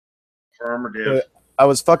Affirmative. I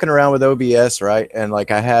was fucking around with OBS, right? And like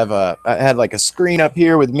I had like a screen up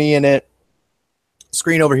here with me in it,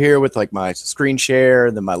 screen over here with like my screen share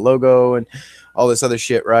and then my logo and all this other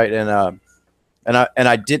shit, right? And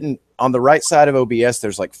I didn't, on the right side of OBS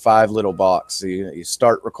there's like 5 little boxes. You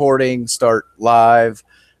start recording, start live.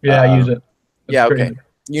 Yeah, I use it. It's yeah, crazy. Okay.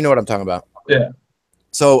 You know what I'm talking about. Yeah.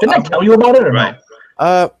 So didn't I tell you about it or right?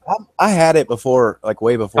 I had it before, like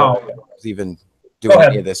way before I was even doing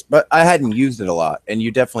any of this, but I hadn't used it a lot, and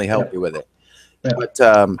you definitely helped me with it. Yeah.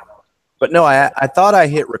 But no, I thought I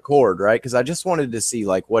hit record, right? Because I just wanted to see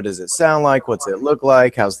like what does it sound like, what's it look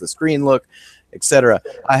like, how's the screen look, etc.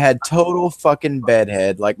 I had total fucking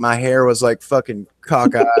bedhead, like my hair was like fucking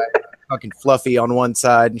cockeyed, fucking fluffy on one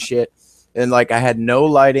side and shit, and like I had no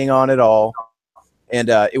lighting on at all, and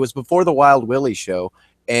it was before the Wild Willie show,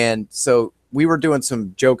 and so we were doing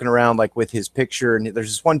some joking around like with his picture, and there's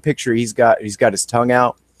this one picture he's got his tongue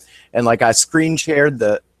out, and like I screen shared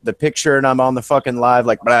the picture, and I'm on the fucking live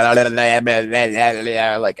like blah, blah, blah, blah, blah,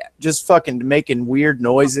 blah, like just fucking making weird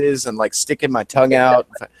noises and like sticking my tongue out,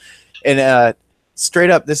 and straight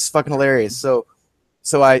up, this is fucking hilarious. So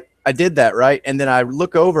I did that, right, and then I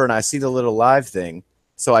look over and I see the little live thing,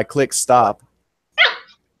 so I click stop.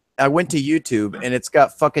 I went to YouTube and it's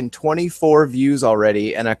got fucking 24 views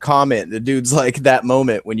already, and a comment. The dude's like, that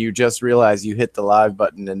moment when you just realize you hit the live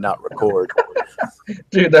button and not record.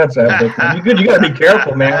 Dude, that's epic. You gotta be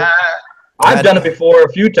careful, man. I've done it before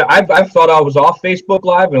a few times. I've thought I was off Facebook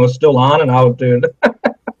Live and it was still on, and I was doing it.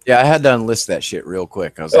 Yeah, I had to enlist that shit real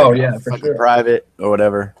quick. I was like, yeah, for sure. Private or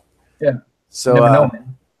whatever. Yeah. So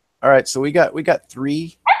all right, so we got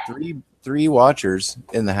three watchers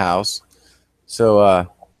in the house. So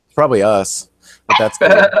probably us, but that's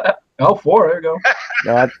good. Oh, 4. There you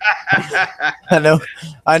go. No,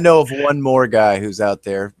 I know of one more guy who's out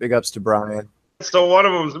there. Big ups to Brian. So one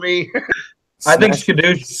of them's me. I think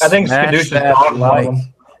Skadoosh is like.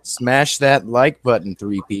 Smash that like button,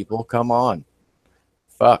 3 people. Come on.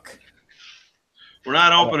 Fuck. We're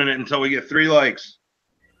not opening it until we get 3 likes.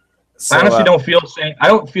 So, I honestly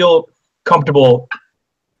don't feel comfortable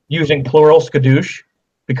using plural Skadoosh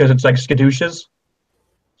because it's like Skadooshes.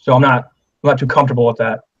 So I'm not too comfortable with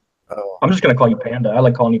that. Oh. I'm just gonna call you Panda. I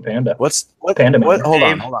like calling you Panda. Panda? Hold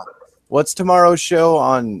on. What's tomorrow's show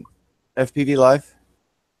on FPV Live?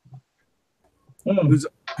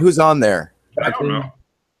 Who's on there? I don't know.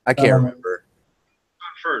 I can't remember.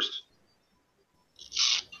 First.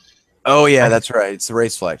 Oh yeah, that's right. It's the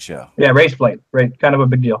Race Flight show. Yeah, Race Flight. Right, kind of a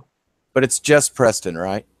big deal. But it's just Preston,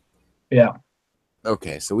 right? Yeah.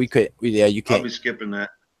 Okay, so you can't. I'll be skipping that.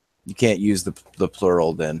 You can't use the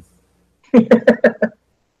plural then.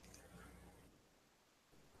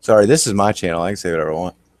 Sorry, this is my channel. I can say whatever I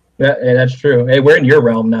want. Yeah, that's true. Hey, we're in your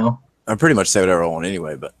realm now. I pretty much say whatever I want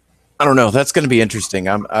anyway, but I don't know. That's going to be interesting.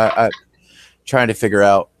 I'm trying to figure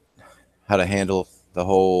out how to handle the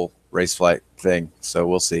whole Race Flight thing, so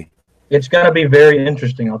we'll see. It's going to be very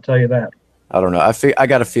interesting, I'll tell you that. I don't know. I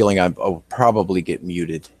got a feeling I'll probably get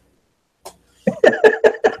muted.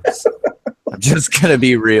 I'm just going to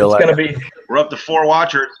be real. It's going to be. We're up to 4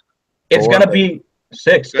 watchers. It's going to be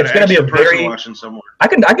 6. It's going to be a very. Watching somewhere. I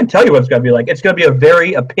can tell you what it's going to be like. It's going to be a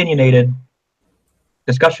very opinionated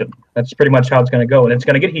discussion. That's pretty much how it's going to go, and it's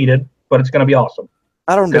going to get heated, but it's going to be awesome.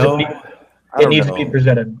 I don't know. It needs to be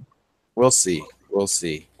presented. We'll see. We'll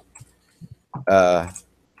see.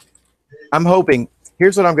 I'm hoping.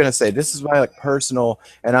 Here's what I'm going to say. This is my like personal,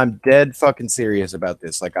 and I'm dead fucking serious about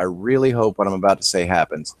this. Like, I really hope what I'm about to say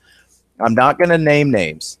happens. I'm not going to name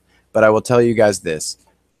names, but I will tell you guys this.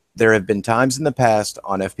 There have been times in the past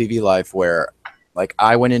on FPV Life where, like,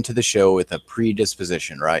 I went into the show with a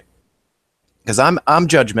predisposition, right? Because I'm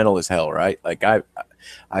judgmental as hell, right? Like, I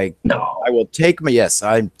will take my, yes,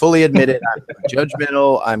 I fully admit it. I'm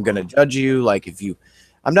judgmental. I'm going to judge you. Like, if you,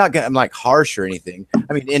 I'm like harsh or anything.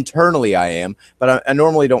 I mean, internally I am, but I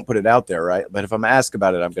normally don't put it out there, right? But if I'm asked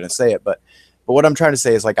about it, I'm going to say it. But what I'm trying to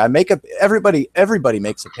say is, like, everybody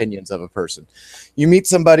makes opinions of a person. You meet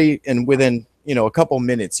somebody, and within, a couple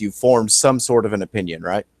minutes, you form some sort of an opinion,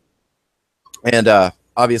 right? And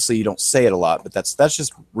obviously you don't say it a lot, but that's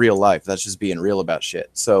just real life. That's just being real about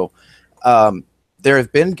shit. So there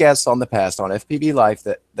have been guests on the past on FPV Life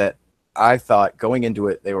that I thought going into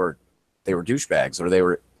it they were douchebags, or they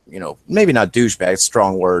were, maybe not douchebags,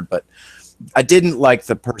 strong word, but I didn't like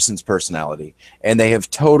the person's personality, and they have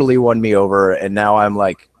totally won me over, and now I'm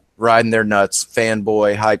like riding their nuts,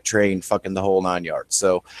 fanboy, hype train, fucking the whole 9 yards.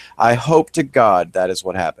 So I hope to God that is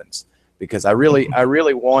what happens, because I really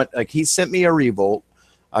want, like, he sent me a Revolt.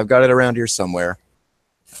 I've got it around here somewhere.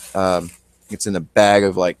 It's in a bag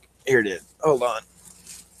of, like, here it is. Hold on.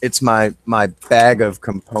 it's my bag of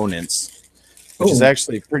components, which is Ooh.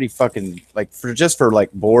 actually pretty fucking like for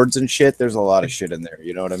like boards and shit. There's a lot of shit in there.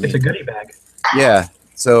 You know what I mean? It's a goodie bag. Yeah.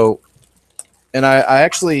 So, and I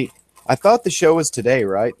actually I thought the show was today,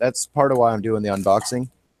 right? That's part of why I'm doing the unboxing.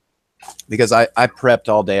 Because I prepped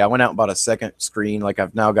all day. I went out and bought a second screen. Like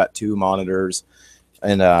I've now got 2 monitors,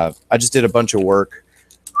 and I just did a bunch of work.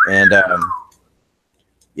 And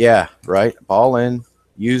yeah, right. Ball in.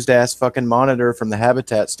 Used ass fucking monitor from the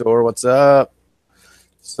Habitat store. What's up?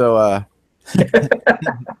 So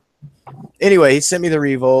anyway, he sent me the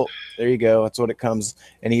Revolt. There you go. That's what it comes.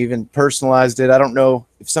 And he even personalized it. I don't know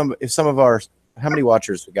if some of our, how many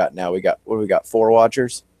watchers we got now? We got 4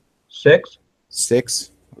 watchers. 6.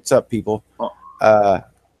 6. What's up, people?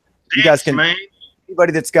 You guys can. Man.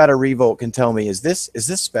 Anybody that's got a Revolt can tell me, is this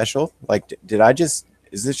special? Like, did I just?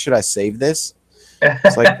 Is this? Should I save this?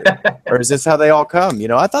 It's like, or is this how they all come? You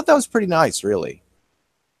know, I thought that was pretty nice, really.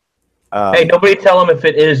 Hey, nobody tell them if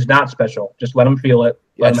it is not special. Just let them feel it.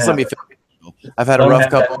 Yeah, just let me feel it. I've had a rough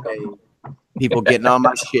couple of days. People getting on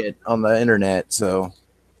my shit on the internet. So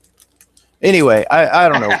anyway, I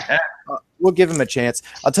don't know. We'll give him a chance.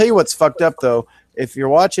 I'll tell you what's fucked up though. If you're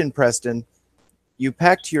watching, Preston, you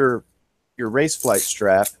packed your race flight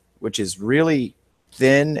strap, which is really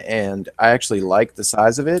thin, and I actually like the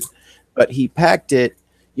size of it. But he packed it.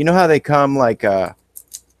 You know how they come like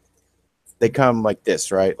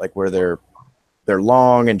this, right? Like where they're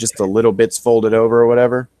long and just a little bit's folded over or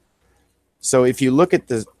whatever. So if you look at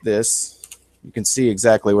this, you can see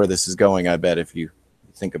exactly where this is going. I bet if you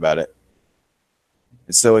think about it.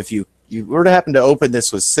 And so if you were to happen to open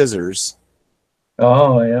this with scissors.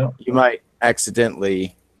 Oh, yeah. You might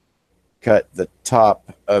accidentally cut the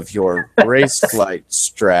top of your race flight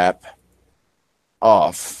strap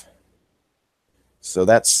off. So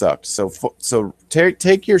that sucked. So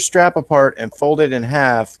take your strap apart and fold it in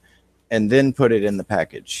half and then put it in the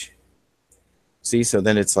package. See, so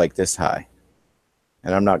then it's like this high.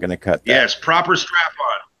 And I'm not going to cut that. Yes, proper strap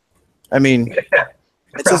on. I mean,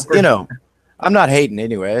 it's just, you know, I'm not hating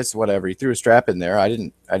anyway. It's whatever. He threw a strap in there. I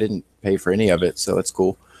didn't pay for any of it, so it's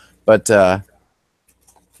cool. But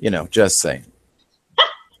you know, just saying.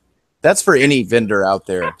 That's for any vendor out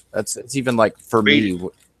there. It's even like for me,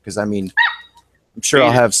 because I mean, I'm sure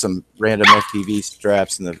I'll have some random FPV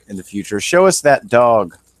straps in the future. Show us that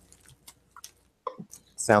dog.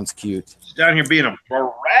 Sounds cute. She's down here being a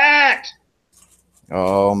rat.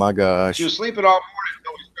 Oh my gosh. She was sleeping all morning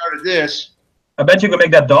until we started this. I bet you can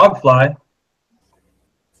make that dog fly.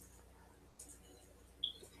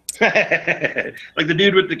 Like the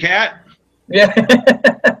dude with the cat? Yeah.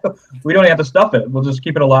 We don't have to stuff it. We'll just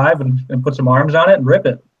keep it alive and put some arms on it and rip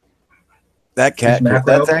it. That cat,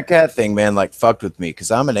 that cat thing, man, like fucked with me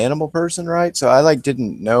because I'm an animal person, right? So I like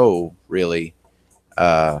didn't know really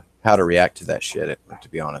how to react to that shit, to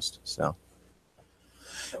be honest. So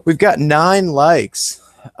we've got 9 likes.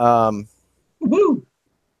 Woo!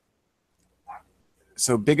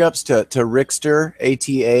 So big ups to Rickster,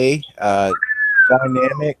 ATA,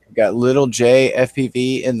 Dynamic, got Little J,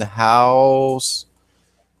 FPV in the house,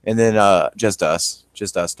 and then just us.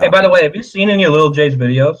 Hey, by the way, have you seen any of Little J's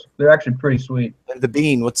videos? They're actually pretty sweet. And the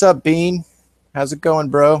Bean, what's up, Bean? How's it going,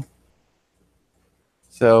 bro?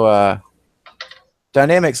 So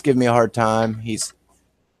Dynamic's giving me a hard time. He's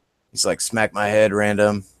like smack my head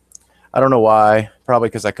random. I don't know why. Probably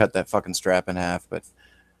because I cut that fucking strap in half, but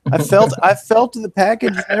I felt the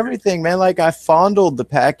package and everything, man. Like I fondled the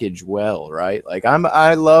package well, right? Like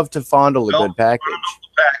I love to fondle a good package.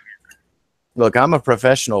 Look, I'm a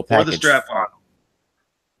professional package. Or the strap on.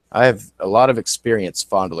 I have a lot of experience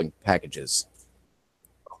fondling packages.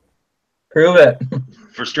 Prove it.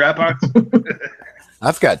 For strap-ons?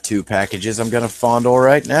 I've got 2 packages I'm gonna fondle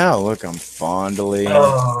right now. Look, I'm fondling.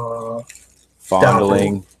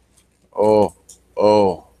 Fondling. Oh.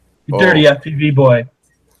 You dirty FPV boy.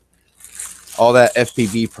 All that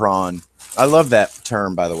FPV prawn. I love that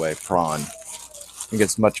term, by the way, prawn. I think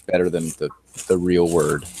it's much better than the real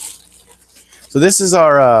word. So this is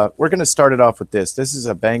our, we're going to start it off with this. This is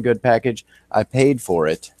a Banggood package. I paid for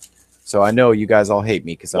it. So I know you guys all hate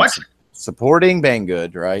me because I'm supporting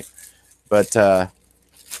Banggood, right? But I'm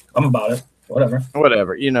about it. Whatever.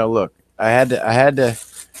 Whatever. You know, look, I had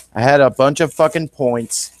a bunch of fucking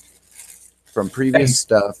points from previous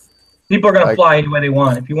stuff. People are going to fly any way they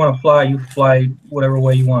want. If you want to fly, you fly whatever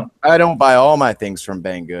way you want. I don't buy all my things from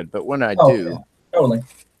Banggood, but when I do, yeah, totally.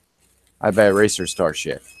 I buy Racer Star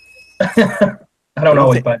shit. I don't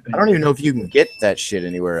know. I don't even know if you can get that shit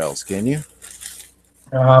anywhere else. Can you?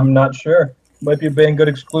 I'm not sure. Might be a Banggood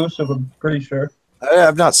exclusive. I'm pretty sure.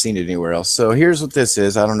 I've not seen it anywhere else. So here's what this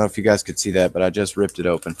is. I don't know if you guys could see that, but I just ripped it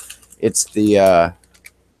open. It's the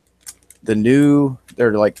new.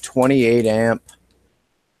 They're like 28 amp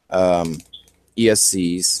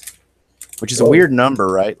ESCs, which is a weird number,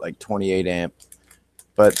 right? Like 28 amp.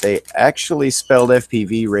 But they actually spelled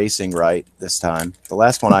FPV racing right this time. The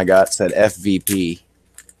last one I got said FVP.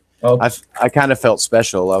 Oh. I kind of felt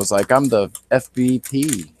special. I was like, I'm the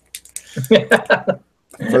FVP.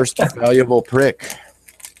 First valuable prick.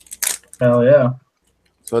 Hell yeah.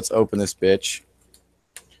 So let's open this bitch.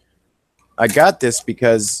 I got this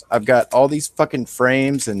because I've got all these fucking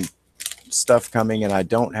frames and stuff coming, and I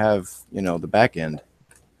don't have, you know, the back end.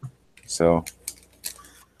 So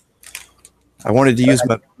I wanted to use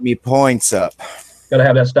me points up. Gotta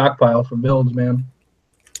have that stockpile for builds, man.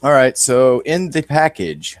 All right, so in the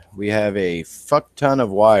package, we have a fuck ton of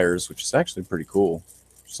wires, which is actually pretty cool.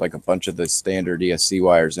 It's like a bunch of the standard ESC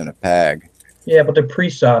wires in a pag. Yeah, but they're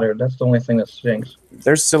pre-soldered. That's the only thing that stinks.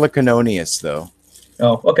 They're siliconeous, though.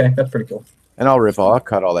 Oh, okay. That's pretty cool. And I'll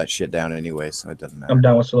cut all that shit down anyway, so it doesn't matter. I'm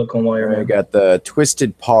down with silicone wire, man. I got the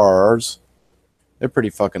twisted pars. They're pretty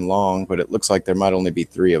fucking long, but it looks like there might only be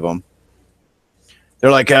 3 of them. They're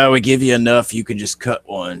like, oh, we give you enough, you can just cut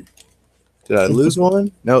one. Did I lose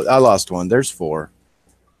one? No, I lost one. There's 4.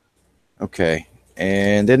 Okay.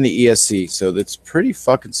 And then the ESC. So that's pretty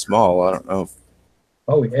fucking small. I don't know if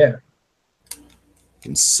Oh, yeah. you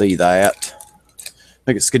can see that.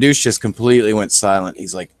 Look at Skadoosh just completely went silent.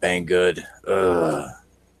 He's like, bang good. Ugh.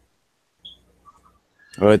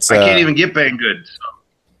 Well, it's, I can't even get bang good. So.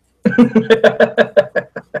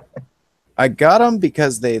 I got them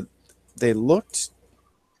because they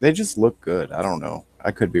just look good. I don't know.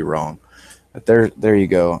 I could be wrong. But there you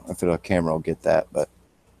go. If the camera will get that, but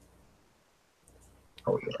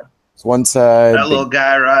Oh, yeah. it's one side. That little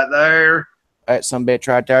guy right there. That some bitch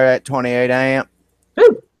right there at 28 amp.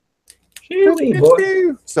 Woo. Chewy,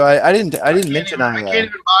 boy. So I didn't mention I can't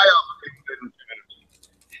even buy them.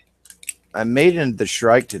 I made it into the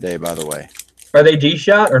Shrike today, by the way. Are they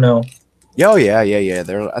D-shot or no? Oh yeah.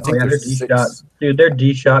 They're I think they're they're D-shot. Dude, they're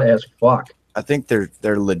D-shot as fuck. I think they're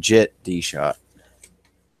legit D-shot.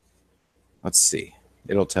 Let's see.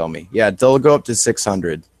 It'll tell me. Yeah, they'll go up to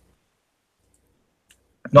 600.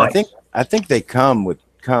 Nice. I think they come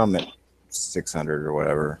at 600 or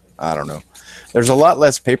whatever. I don't know. There's a lot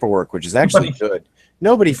less paperwork, which is actually good.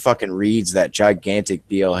 Nobody fucking reads that gigantic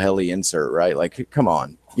BL Heli insert, right? Like, come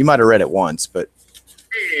on. You might have read it once, but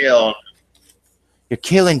Hell. you're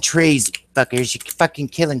killing trees, fuckers. You're fucking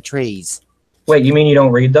killing trees. Wait, you mean you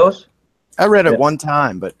don't read those? I read it one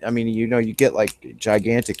time, but I mean, you know, you get like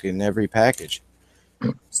gigantic in every package.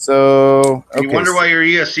 So You wonder why your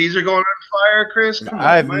ESCs are going on fire, Chris? Come on,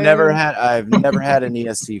 I've man. never had an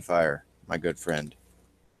ESC fire, my good friend.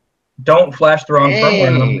 Don't flash the wrong firmware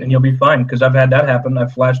on them, and you'll be fine. Because I've had that happen. I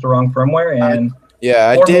flashed the wrong firmware, and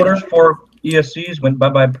I 4 did. motors, 4 ESCs went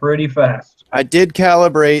bye-bye pretty fast. I did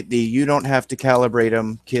calibrate the you don't have to calibrate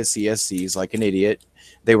them KISS ESCs like an idiot.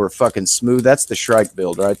 They were fucking smooth. That's the Shrike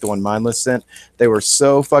build, right? The one Mindless sent. They were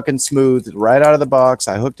so fucking smooth right out of the box.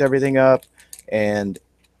 I hooked everything up, and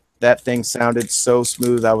that thing sounded so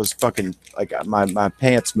smooth. I was fucking like my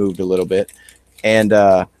pants moved a little bit, and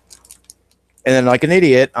then like an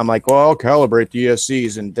idiot, I'm like, well, I'll calibrate the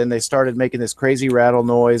ESCs, and then they started making this crazy rattle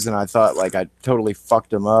noise, and I thought like I totally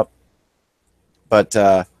fucked them up, but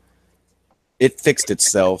it fixed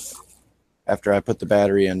itself after I put the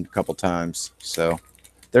battery in a couple times, so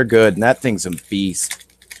they're good, and that thing's a beast.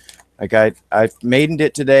 Like I maidened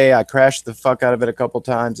it today. I crashed the fuck out of it a couple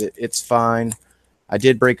times. It's fine. I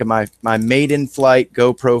did break my maiden flight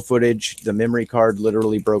GoPro footage. The memory card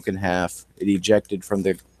literally broke in half. It ejected from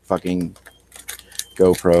the fucking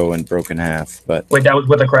GoPro and broke in half. But wait, that was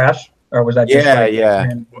with a crash, or was that just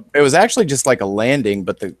yeah. It was actually just like a landing,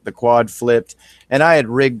 but the quad flipped, and I had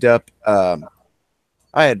rigged up. I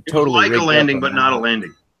had totally like a landing, but not a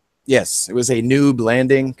landing. Yes, it was a noob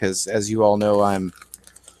landing because, as you all know, I'm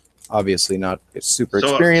obviously not super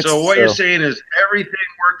experienced. So what you're saying is everything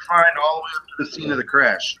worked fine all the way up to the scene of the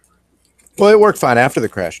crash. Well, it worked fine after the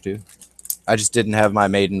crash too. I just didn't have my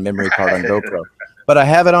maiden memory card on GoPro, but I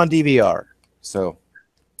have it on DVR. So,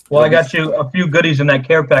 well, I got you a few goodies in that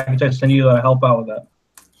care package. I sent you to help out with that.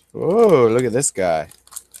 Oh, look at this guy.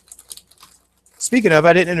 Speaking of,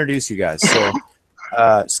 I didn't introduce you guys. So,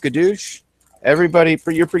 Skadoosh, everybody,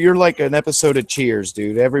 you're like an episode of Cheers,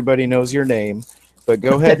 dude. Everybody knows your name, but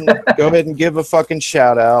go ahead and give a fucking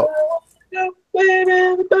shout out.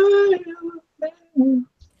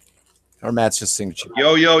 Or Matt's just singing.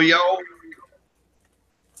 Yo, yo, yo.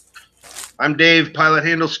 I'm Dave, pilot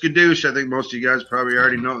handle Skadoosh. I think most of you guys probably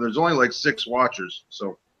already know. There's only like 6 watchers,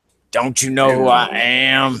 so. Don't you know who I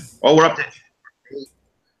am? Oh, we're up to 8.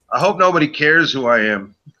 I hope nobody cares who I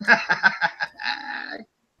am.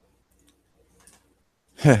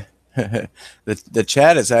 The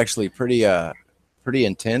chat is actually pretty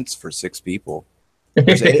intense for 6 people.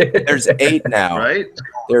 There's 8 now. Right?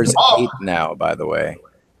 There's 8 now, by the way.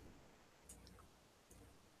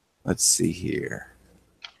 Let's see here.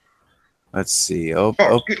 Let's see. Oh.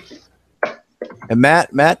 And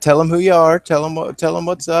Matt, tell them who you are. Tell them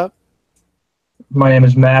what's up. My name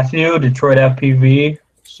is Matthew, Detroit FPV.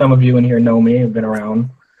 Some of you in here know me. I've been around.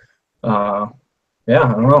 Yeah,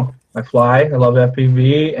 I don't know. I fly. I love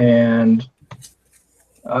FPV, and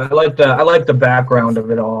I like the background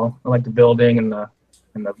of it all. I like the building and the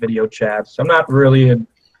video chats. I'm not really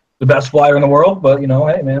the best flyer in the world, but you know,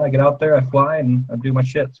 hey man, I get out there, I fly, and I do my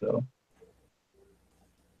shit. So,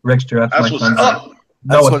 Rickster, that's my son.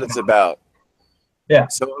 That's what it's about. Yeah.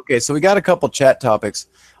 So okay, so we got a couple chat topics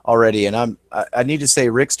already, and I need to say,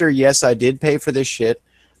 Rickster, yes, I did pay for this shit.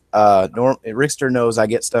 Rickster knows I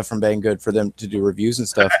get stuff from Banggood for them to do reviews and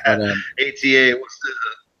stuff. But, ATA, what's the?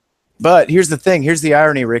 But here's the thing. Here's the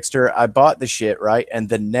irony, Rickster. I bought the shit, right? And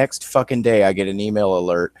the next fucking day I get an email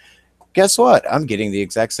alert. Guess what? I'm getting the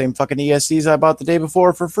exact same fucking ESCs I bought the day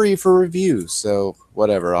before for free for reviews. So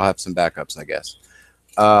whatever. I'll have some backups, I guess.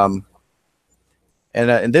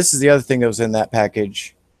 And this is the other thing that was in that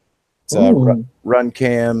package. It's Run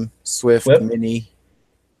Cam, Swift Mini.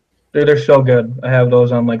 Dude, they're so good. I have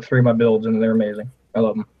those on like 3 of my builds, and they're amazing. I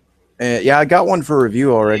love them. Yeah, I got one for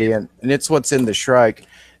review already, and it's what's in the Shrike.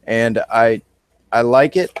 And I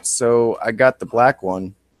like it, so I got the black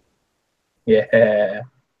one. Yeah,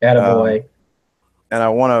 attaboy.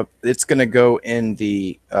 And it's going to go in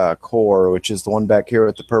the core, which is the one back here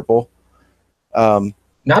with the purple.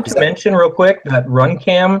 Not to mention real quick that Run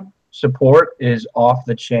Cam support is off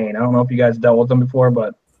the chain. I don't know if you guys dealt with them before,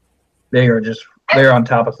 but they're on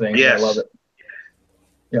top of things. Yes. I love it.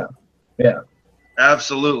 Yeah.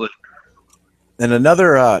 Absolutely. And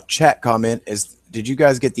another chat comment is, did you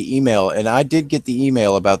guys get the email? And I did get the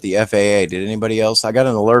email about the FAA. Did anybody else? I got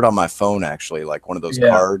an alert on my phone, actually, like one of those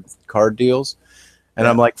card deals. And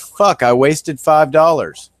I'm like, fuck, I wasted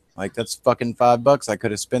 $5. Like, that's fucking $5 I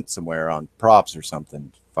could have spent somewhere on props or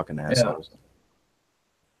something. Fucking assholes. Yeah.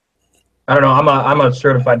 I don't know. I'm a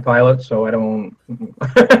certified pilot, so I don't.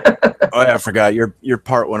 Oh yeah, I forgot. You're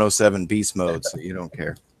part 107 beast mode, so you don't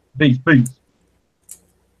care. Beast.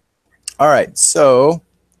 All right, so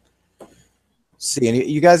see,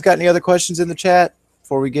 you guys got any other questions in the chat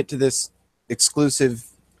before we get to this exclusive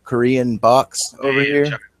Korean box over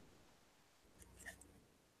here?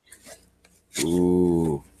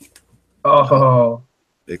 Ooh. Oh.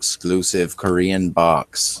 Exclusive Korean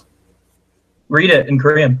box. Read it in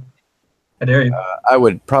Korean. I dare you. I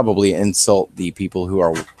would probably insult the people who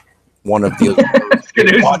are one of the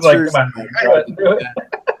watchers.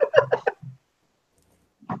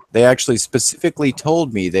 They actually specifically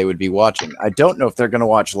told me they would be watching. I don't know if they're going to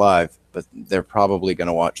watch live, but they're probably going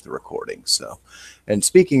to watch the recording. So, and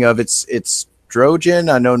speaking of, it's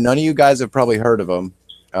Drogen. I know none of you guys have probably heard of them,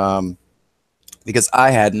 because I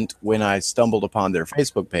hadn't when I stumbled upon their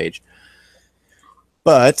Facebook page.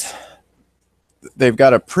 But they've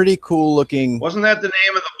got a pretty cool looking. Wasn't that the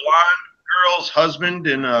name of the blonde girl's husband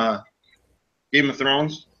in Game of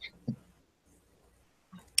Thrones?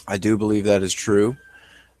 I do believe that is true.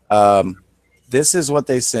 This is what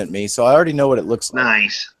they sent me, so I already know what it looks like.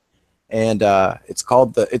 Nice. And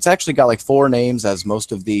it's actually got like 4 names, as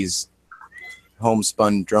most of these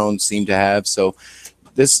homespun drones seem to have. So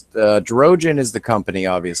this Drogen is the company,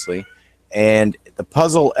 obviously, and the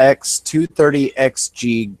Puzzle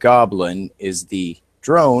X230XG Goblin is the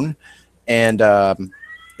drone, and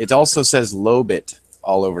it also says LOBIT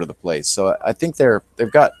all over the place. So I think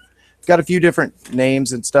they've got a few different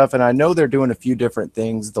names and stuff, and I know they're doing a few different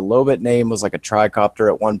things. The LOBIT name was like a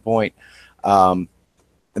tricopter at one point.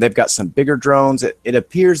 They've got some bigger drones. It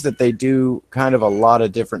appears that they do kind of a lot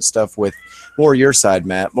of different stuff with more your side,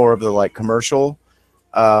 Matt, more of the like commercial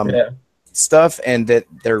stuff, and that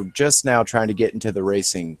they're just now trying to get into the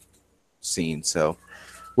racing scene. So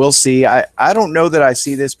we'll see. I don't know that I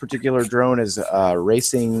see this particular drone as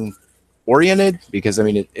racing oriented, because I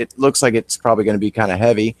mean it looks like it's probably going to be kind of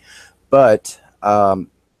heavy, but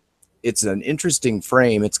it's an interesting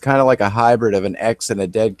frame. It's kind of like a hybrid of an X and a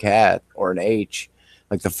dead cat, or an H,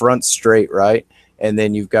 like the front's straight, right? And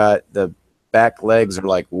then you've got the back legs are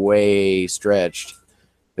like way stretched.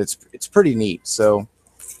 It's pretty neat. So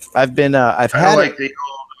I've had like the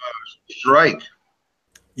old Strike.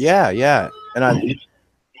 Yeah. And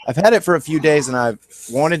I've had it for a few days and I've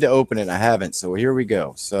wanted to open it. I haven't. So here we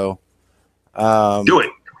go. So do it.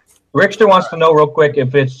 Rickster wants to know real quick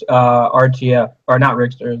if it's RTF or not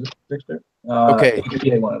Rickster. Is it Rickster? Okay.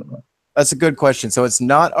 HTA wanted to know. That's a good question. So it's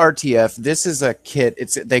not RTF. This is a kit.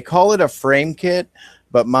 They call it a frame kit,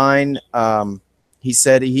 but mine, he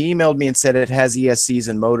emailed me and said it has ESCs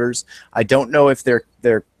and motors. I don't know if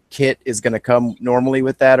their kit is going to come normally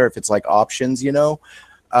with that or if it's like options, you know.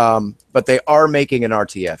 But they are making an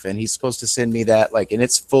RTF, and he's supposed to send me that, like, and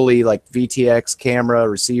it's fully like VTX camera,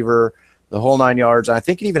 receiver, the whole 9 yards. I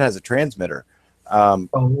think it even has a transmitter.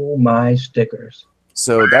 Oh my stickers!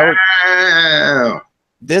 So that would Wow.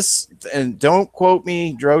 this, and don't quote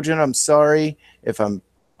me, Drogen. I'm sorry if I'm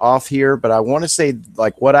off here, but I want to say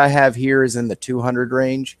like what I have here is in the 200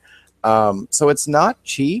 range. So it's not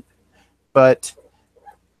cheap, but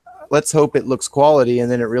let's hope it looks quality, and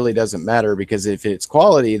then it really doesn't matter, because if it's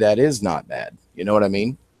quality, that is not bad. You know what I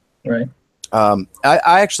mean? Right. I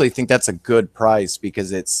actually think that's a good price,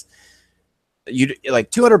 because it's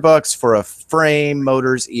like $200 for a frame,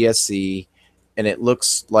 motors, ESC, and it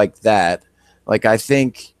looks like that. Like, I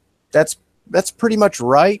think that's pretty much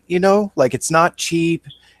right. You know, like, it's not cheap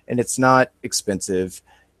and it's not expensive.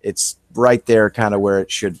 It's right there, kind of where it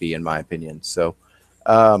should be, in my opinion. So,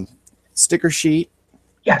 sticker sheet.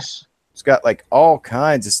 Yes. It's got like all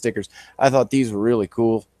kinds of stickers. I thought these were really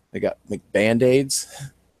cool. They got like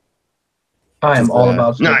Band-Aids. I am all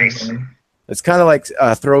about stickers. Nice. It's kind of like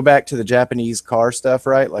a throwback to the Japanese car stuff,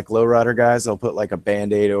 right? Like lowrider guys, they'll put like a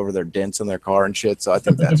Band-Aid over their dents in their car and shit. So I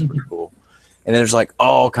think that's pretty cool. And there's like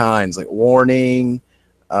all kinds, like warning.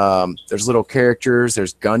 There's little characters.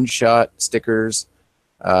 There's gunshot stickers.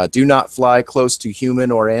 Do not fly close to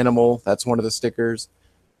human or animal. That's one of the stickers.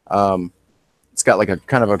 It's got like a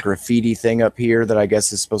kind of a graffiti thing up here that I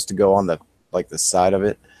guess is supposed to go on the side of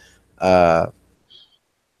it. And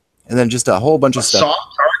then just a whole bunch of stuff.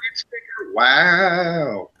 Soft target sticker.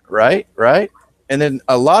 Wow. Right. And then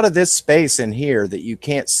a lot of this space in here that you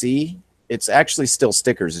can't see, it's actually still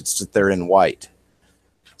stickers. It's just they're in white.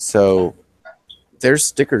 So there's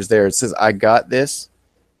stickers there. It says, I got this.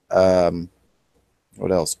 What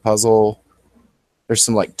else? Puzzle. There's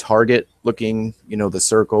some like Target looking, you know, the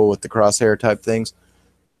circle with the crosshair type things.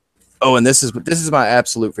 Oh, and this is my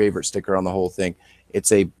absolute favorite sticker on the whole thing.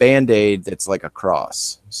 It's a Band-Aid that's like a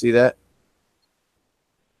cross. See that?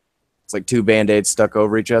 It's like two Band-Aids stuck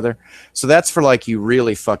over each other. So that's for like you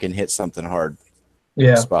really fucking hit something hard.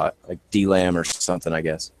 Yeah. Spot like D-Lam or something, I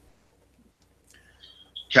guess.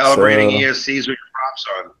 Calibrating ESCs with your props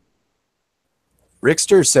on.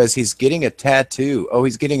 Rickster says he's getting a tattoo. Oh,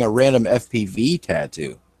 he's getting a random FPV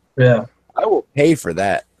tattoo. Yeah. I will pay for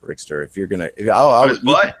that, Rickster. If you're gonna,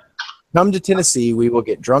 come to Tennessee, we will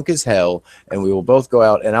get drunk as hell, and we will both go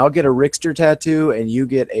out, and I'll get a Rickster tattoo, and you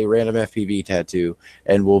get a random FPV tattoo,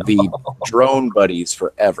 and we'll be drone buddies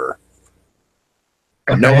forever.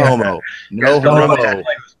 No homo. No homo.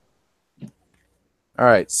 All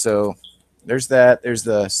right, so there's that. There's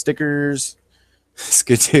the stickers.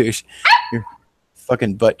 Skadoosh. Your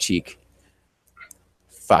fucking butt cheek.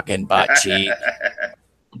 Fucking butt cheek.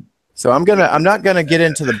 So I'm not gonna get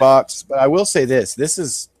into the box, but I will say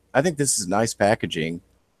this. I think this is nice packaging,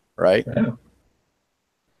 right? Yeah.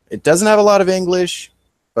 It doesn't have a lot of English,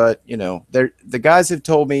 but you know, the guys have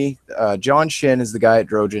told me, John Shin is the guy at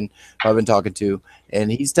Drogen I've been talking to,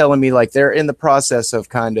 and he's telling me like they're in the process of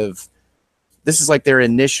this is like their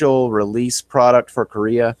initial release product for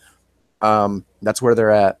Korea. That's where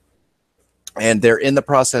they're at. And they're in the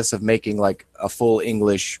process of making like a full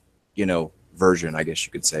English, you know, version, I guess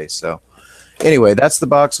you could say. So anyway, that's the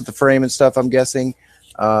box with the frame and stuff, I'm guessing.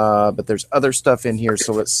 But there's other stuff in here,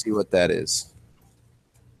 so let's see what that is.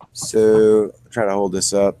 So try to hold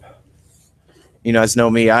this up. You guys know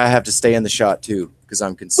me, I have to stay in the shot too, because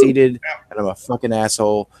I'm conceited and I'm a fucking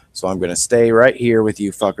asshole. So I'm gonna stay right here with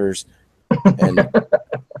you fuckers. And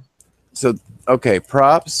so okay,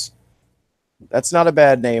 props. That's not a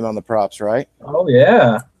bad name on the props, right? Oh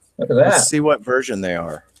yeah. Look at that. Let's see what version they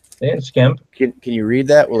are. They didn't skimp. Can you read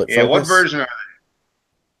that? Will it focus? Yeah, what version are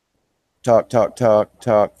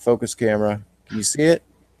Talk. Focus camera. Can you see it?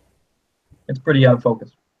 It's pretty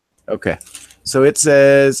unfocused. Okay. So it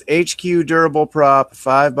says HQ durable prop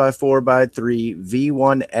 5x4x3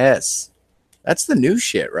 V1S. That's the new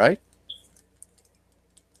shit, right?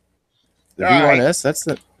 The All right. V1S, that's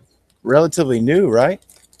the relatively new, right?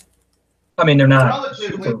 I mean, they're not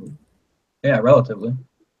Relatively. super. Yeah, relatively.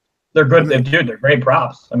 They're good. They're great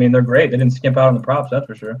props. I mean, they're great. They didn't skimp out on the props, that's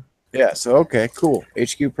for sure. Yeah, so okay, cool.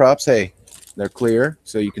 HQ props, hey, they're clear,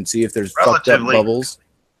 so you can see if there's fucked up Relatively. bubbles.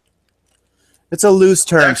 It's a loose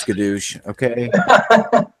term, Skadoosh. Okay.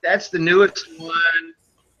 That's the newest one.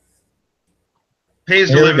 Pays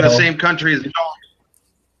to Here we live in the go. same country as John.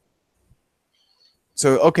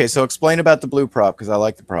 So okay, so explain about the blue prop because I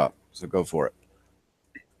like the prop. So go for it.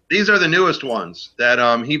 These are the newest ones that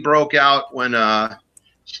he broke out when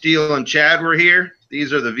Steele and Chad were here.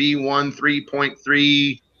 These are the V1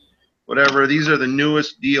 3.3, whatever. These are the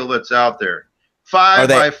newest deal that's out there. 5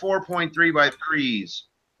 by 4.3 by 3s.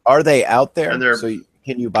 Are they out there? And they're, so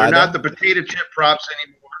can you buy they're them? not the potato chip props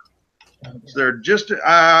anymore. So they're just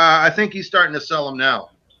I think he's starting to sell them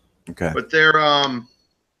now. Okay. But they're not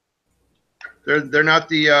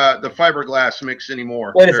the fiberglass mix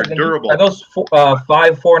anymore. Wait a They're second. durable. Are those 5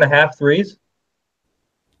 4.5 3s? You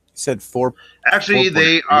said 4. Actually, 4.3?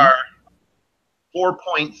 they are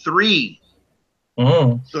 4.3.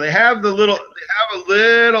 So they have a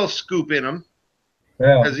little scoop in them,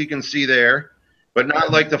 as you can see there, but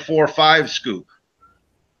not like the 4.5 scoop.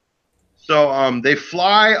 So they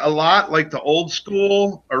fly a lot like the old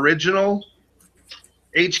school original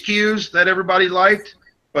HQs that everybody liked,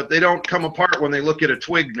 but they don't come apart when they look at a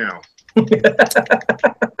twig now.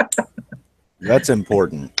 That's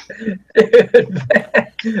important.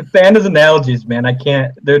 Panda's analogies, man. I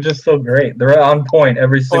can't. They're just so great. They're on point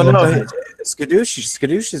every single time.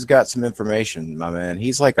 Skadoosh has got some information, my man.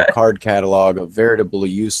 He's like a card catalog of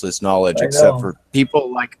veritably useless knowledge, except for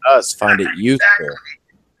people like us find it useful.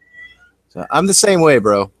 So I'm the same way,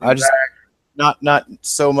 bro. I just not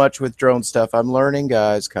so much with drone stuff. I'm learning,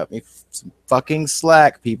 guys. Cut me some fucking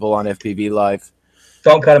slack, people on FPV Live.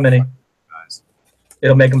 Don't cut them any.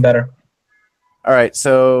 It'll make them better. All right,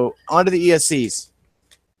 so on to the ESCs.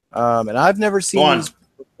 And I've never seen these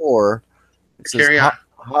before. It says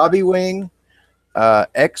Hobby Wing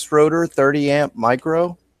X Rotor 30 amp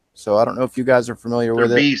micro. So I don't know if you guys are familiar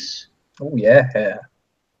with it. Beasts. Oh yeah.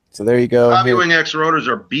 So there you go. Hobby Wing X Rotors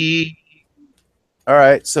are B. All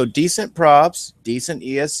right, so decent props, decent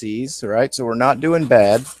ESCs. All right, so we're not doing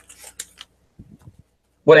bad.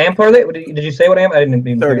 What amp are they? Did you say what amp? I didn't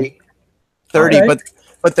even 30. 30,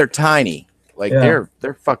 but they're tiny. Like they're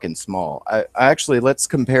fucking small. I actually, let's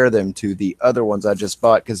compare them to the other ones I just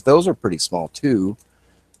bought because those are pretty small too.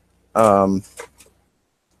 All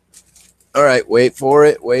right, wait for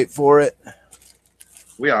it.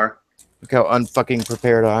 We are. Look how unfucking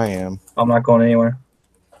prepared I am. I'm not going anywhere.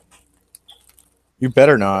 You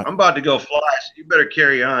better not. I'm about to go fly, so you better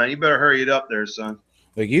carry on. You better hurry it up there, son.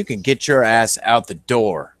 Like you can get your ass out the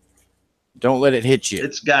door. Don't let it hit you.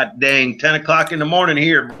 It's got dang 10 o'clock in the morning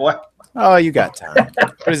here, boy. Oh, you got time.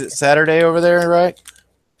 What is it, Saturday over there, right?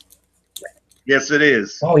 Yes, it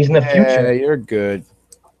is. Oh, he's in the future. Yeah, you're good.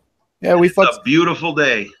 Yeah, it's a beautiful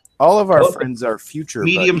day. All of our friends are future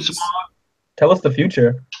medium buddies. small. Tell us the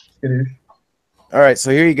future. All right,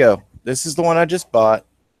 so here you go. This is the one I just bought.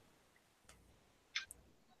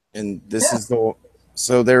 And this is the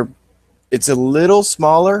it's a little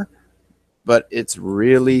smaller, but it's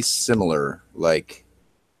really similar. Like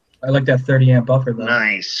I like that 30 amp buffer though.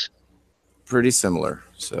 Nice. Pretty similar.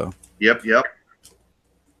 So Yep.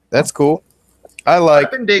 that's cool.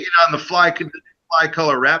 I've been digging on the fly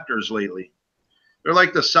color Raptors lately. They're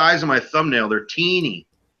like the size of my thumbnail. They're teeny.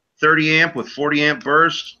 30 amp with 40 amp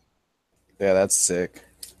burst. Yeah, that's sick.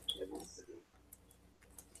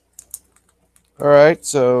 All right,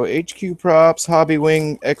 so HQ props, Hobby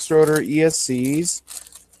Wing, X Rotor, ESCs.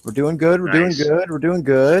 We're doing good. We're doing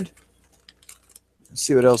good. Let's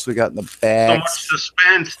see what else we got in the bag. So much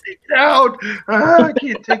suspense. Take it out. I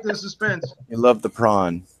can't take the suspense. You love the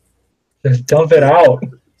prawn. Just dump it out.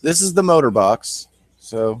 This is the motor box.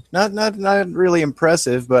 So not really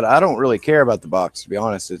impressive, but I don't really care about the box, to be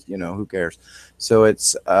honest. Who cares? So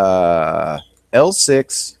it's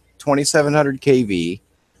L6 2700 kV.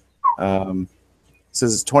 It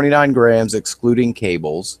says it's 29 grams excluding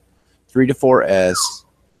cables, 3 to 4S,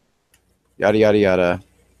 yada yada yada.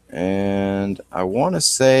 And I want to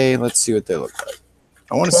say, let's see what they look like.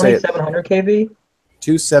 I want to say 2700 kV.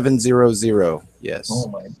 2700. Yes. Oh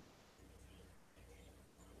my.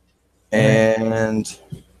 And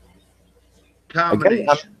I'm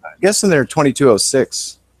guessing they're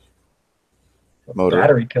 2206 motor.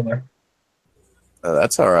 Battery killer.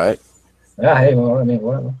 That's all right. Yeah, hey, well, I mean,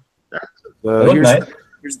 whatever.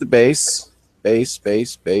 Here's the base. Here's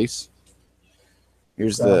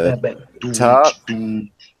the top.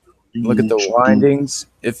 Look at the windings,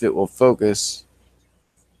 if it will focus.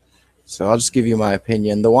 So I'll just give you my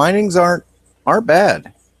opinion. The windings aren't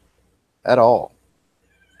bad at all.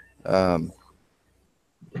 Curve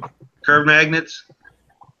magnets.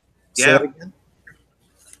 Yeah.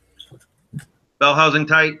 Bell housing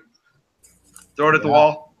tight. Throw it at the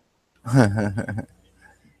wall.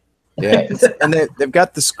 Yeah, and they've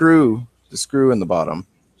got the screw in the bottom.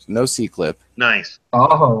 So no C-clip. Nice.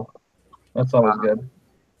 Oh, that's always good.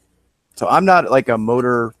 So I'm not like a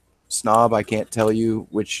motor snob. I can't tell you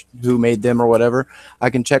who made them or whatever. I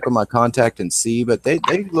can check with my contact and see, but they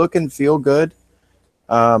look and feel good.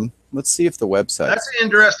 Let's see if the website. That's an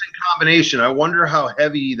interesting combination. I wonder how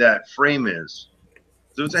heavy that frame is.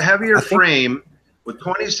 So it's a heavier frame with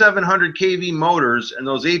 2,700 kV motors and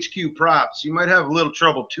those HQ props. You might have a little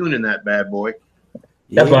trouble tuning that bad boy.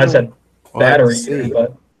 That's why I said battery.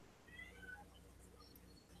 But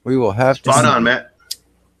we will have to spot on, Matt.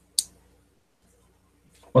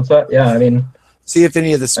 What's that? Yeah, I mean, see if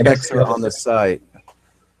any of the specs are on the site.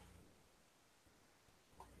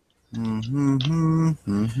 Like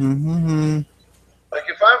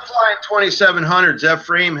if I'm flying 2,700s, that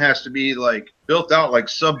frame has to be like built out like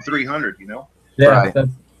sub 300, you know? Yeah, right.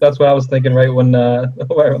 That's what I was thinking right when that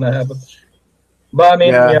happened. But I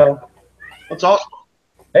mean, you know, that's awesome.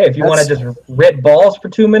 Hey, if you want to just rip balls for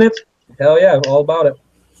 2 minutes, hell yeah, all about it.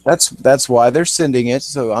 That's why they're sending it,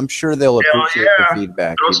 so I'm sure they'll appreciate the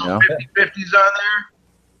feedback. Throw some 50-50s on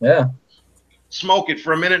there. Yeah. Smoke it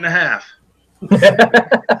for a minute and a half.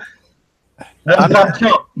 I'm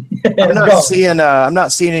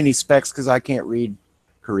not seeing any specs because I can't read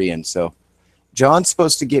Korean. So John's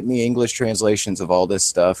supposed to get me English translations of all this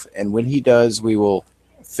stuff, and when he does, we will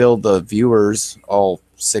fill the viewers, all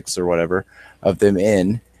 6 or whatever of them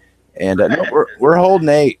in. And no, we're holding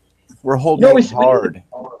 8. We're holding 8 hard.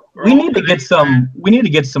 We need to get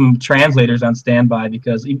some translators on standby,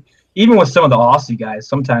 because even with some of the Aussie guys,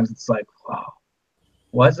 sometimes it's like, wow,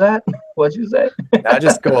 what's that? What'd you say? I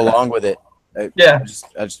just go along with it. Yeah.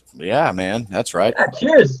 Yeah, man, that's right.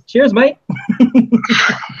 Yeah, cheers, mate.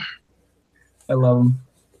 I love them.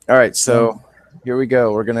 All right, so here we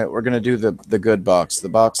go. We're gonna do the good box, the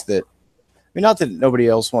box that, I mean, not that nobody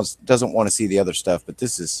else doesn't want to see the other stuff, but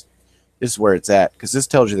this is where it's at, because this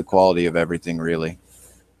tells you the quality of everything, really.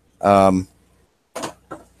 All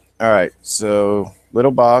right, so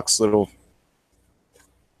little box,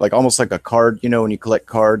 like almost like a card, you know, when you collect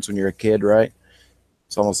cards when you're a kid, right?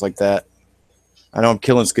 It's almost like that. I know I'm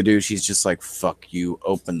killing Skadoosh. He's just like, fuck you,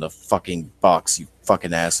 open the fucking box, you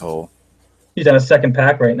fucking asshole. He's on a second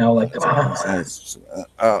pack right now, like, looks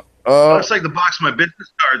like the box my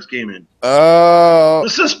business cards came in. Oh,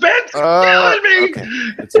 the suspense is killing me. Okay.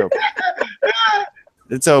 It's open.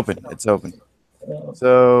 It's open. It's open.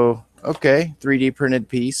 So, okay, 3D printed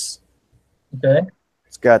piece. Okay.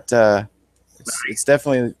 It's got it's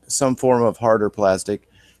definitely some form of harder plastic.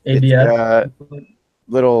 ABS.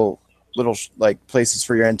 Little like places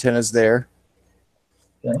for your antennas there.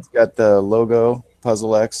 Okay. It's got the logo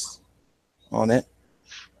Puzzle X on it.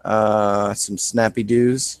 Some snappy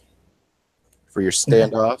doos for your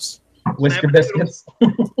standoffs. Whisker biscuits.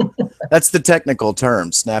 That's the technical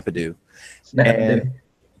term, snap-a-doo. And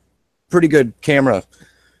pretty good camera.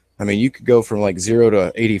 I mean, you could go from like 0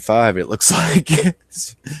 to 85. It looks like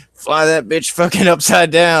fly that bitch fucking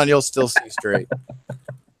upside down, you'll still see straight.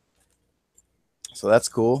 So that's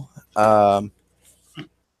cool. So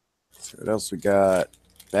what else we got?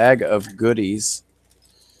 Bag of goodies.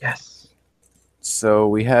 Yes. So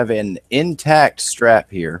we have an intact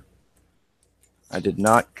strap here. I did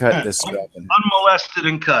not cut this strap. Unmolested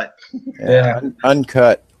and cut. Yeah.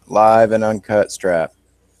 Uncut, live and uncut strap.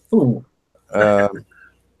 Ooh.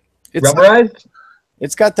 It's rubberized?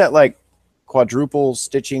 It's got that like quadruple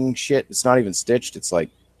stitching shit. It's not even stitched. It's like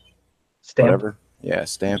stamp. Whatever. Yeah,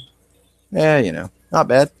 stamp. Yeah, you know, not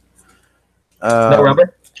bad. No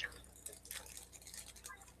rubber?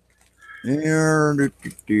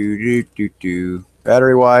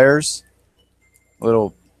 Battery wires,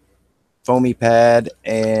 little foamy pad,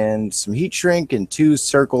 and some heat shrink, and 2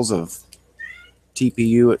 circles of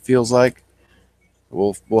TPU. It feels like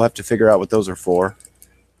we'll have to figure out what those are for.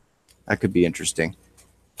 That could be interesting.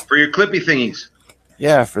 For your clippy thingies.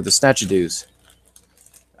 Yeah, for the snatchadoos.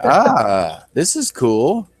 This is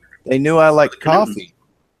cool. They knew I liked coffee.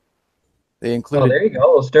 They included. Oh, there you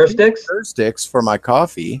go. Stir sticks. Stir sticks for my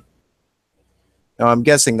coffee. No, I'm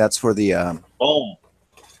guessing that's for the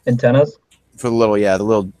antennas. For the little, yeah, the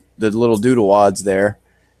little doodle wads there.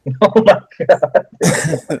 Oh my god.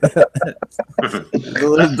 The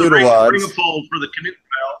little doodle wads. Ring fold for the canoe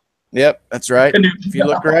valve. Yep, that's right. If you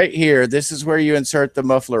look right here, this is where you insert the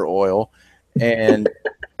muffler oil, and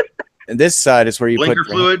this side is where you blinker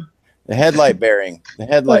put fluid. The headlight bearing. The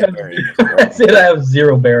headlight bearing. That's it. I have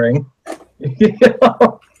 0 bearing.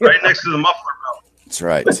 Right next to the muffler valve. That's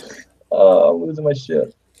right. Oh, I'm losing my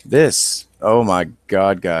shit. This. Oh my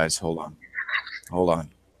god, guys, hold on.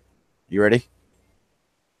 You ready?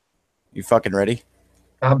 You fucking ready?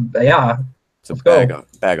 Yeah. It's a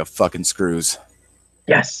Let's bag of fucking screws.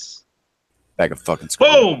 Yes. Bag of fucking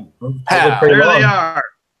screws. Boom! Pow. There they are.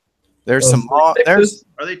 There's some long. There's.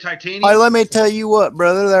 Are they titanium? Let me tell you what,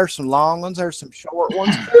 brother. There's some long ones. There's some short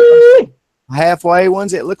ones. Halfway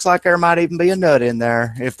ones. It looks like there might even be a nut in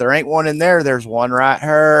there. If there ain't one in there, there's one right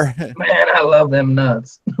here. Man, I love them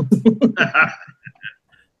nuts.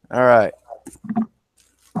 All right.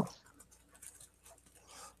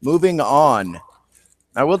 Moving on.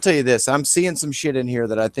 I will tell you this. I'm seeing some shit in here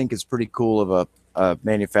that I think is pretty cool of a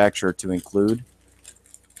manufacturer to include.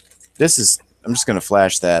 This is, I'm just going to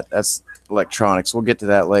flash that. That's electronics. We'll get to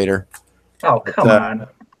that later. Oh, come on.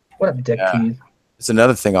 What a dick tease. It's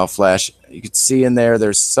another thing I'll flash. You can see in there,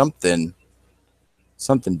 there's something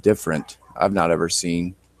different I've not ever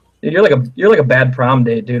seen. Dude, you're like a bad prom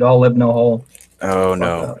date, dude. All lip, no hole. Oh,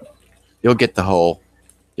 no. You'll get the hole.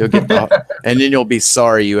 You'll get the and then you'll be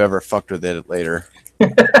sorry you ever fucked with it later.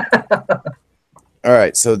 All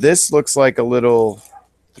right, so this looks like a little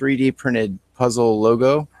 3D printed puzzle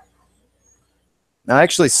logo. Now, I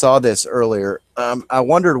actually saw this earlier. I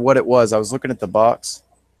wondered what it was. I was looking at the box.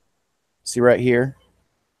 See right here?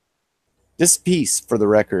 This piece, for the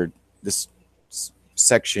record, this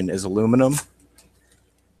section is aluminum.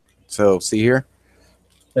 So, see here?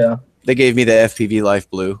 Yeah. They gave me the FPV Life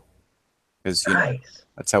Blue because Nice.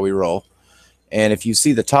 that's how we roll. And if you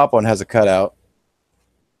see, the top one has a cutout.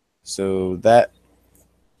 So that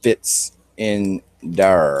fits in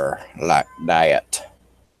there like that.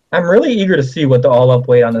 I'm really eager to see what the all-up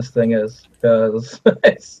weight on this thing is because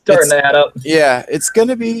it's starting to add up. Yeah, it's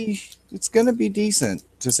gonna be decent,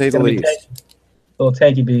 to say the least. Little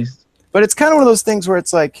tanky beast. But it's kind of one of those things where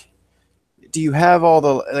it's like, do you have all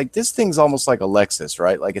the, like, this thing's almost like a Lexus,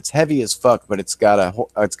 right? Like, it's heavy as fuck, but it's got a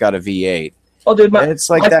V8. Oh, dude, and it's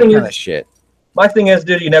like that kind of shit. My thing is,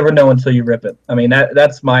 dude, you never know until you rip it. I mean,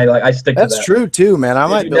 that's my, like, I stick to that. That's true too, man. I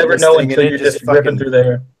might never know until you're just ripping through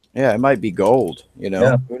there. Yeah, it might be gold, you know.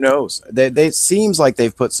 Yeah. Who knows? They seems like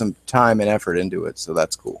they've put some time and effort into it, so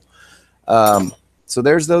that's cool. So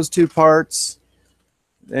there's those two parts.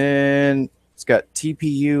 And it's got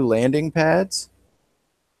TPU landing pads.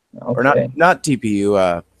 Okay. Or not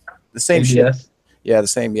TPU, the same shit. Yeah, the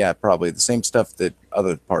same, probably the same stuff that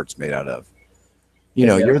other parts made out of. You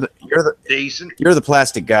know, you're the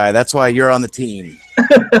plastic guy. That's why you're on the team.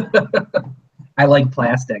 I like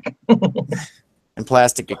plastic. And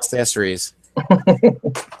plastic accessories.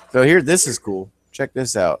 So here, this is cool. Check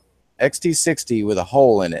this out. XT60 with a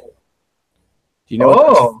hole in it. Do you know?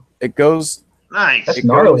 Oh, it goes. Nice. That's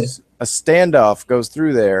gnarly. A standoff goes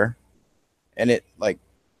through there, and it like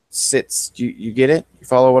sits. You get it? You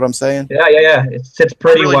follow what I'm saying? Yeah. It sits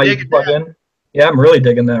pretty while you plug in. Yeah, I'm really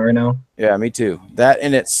digging that right now. Yeah, me too. That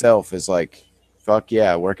in itself is like, fuck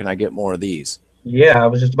yeah. Where can I get more of these? Yeah, I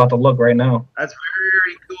was just about to look right now. That's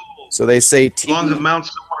very cool. So they say as long as it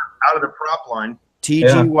mounts out of the prop line.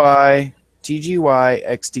 TGY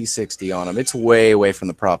XT60 on them. It's way away from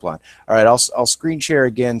the prop line. All right, I'll screen share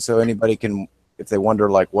again so anybody can, if they wonder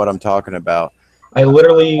like what I'm talking about. I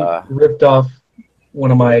literally ripped off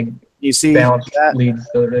one of my balance leads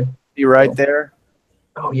the other day. You right there?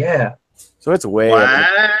 Oh yeah. So it's way up.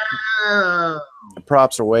 The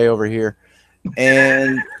props are way over here.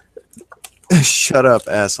 And shut up,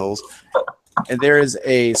 assholes. And there is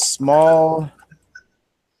a small.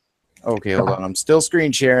 Okay, hold on. I'm still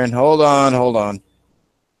screen sharing. Hold on. All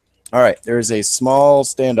right, there's a small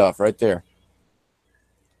standoff right there.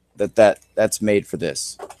 That's made for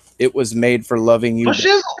this. It was made for loving you.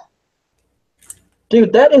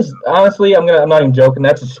 Dude, that is honestly, I'm not even joking.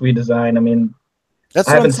 That's a sweet design. I mean, that's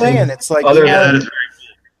what I'm saying. It's like other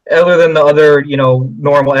than the other,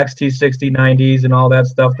 normal XT60 90s and all that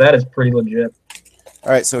stuff. That is pretty legit.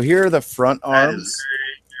 All right, so here are the front arms.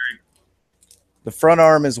 The front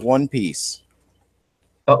arm is one piece.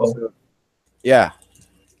 Uh-oh. Yeah.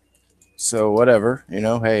 So whatever,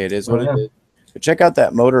 hey, it is what it is. But check out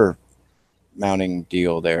that motor mounting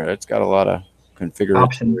deal there. It's got a lot of configuration.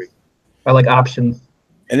 Options. I like options.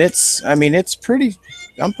 And it's pretty.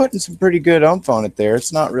 I'm putting some pretty good oomph on it there.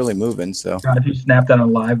 It's not really moving, so. God, if you snapped that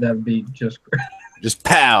on live, that would be just great. Just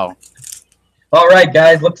pow. All right,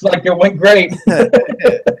 guys. Looks like it went great.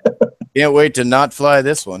 Can't wait to not fly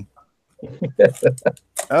this one.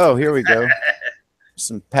 Oh, here we go.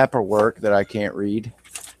 Some paperwork that I can't read.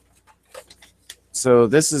 So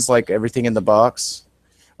this is like everything in the box,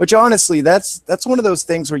 which honestly, that's one of those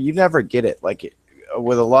things where you never get it. Like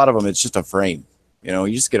with a lot of them, it's just a frame. You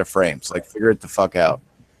just get a frame. It's like, figure it the fuck out.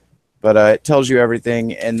 But it tells you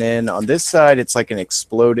everything. And then on this side, it's like an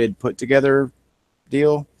exploded put together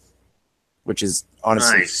deal. which is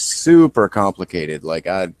honestly Nice. super complicated. Like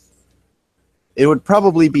it would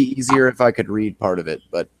probably be easier if I could read part of it,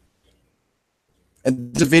 but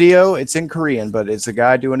and the video, it's in Korean, but it's a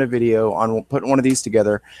guy doing a video on putting one of these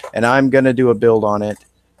together, and I'm going to do a build on it,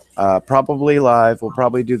 probably live. We'll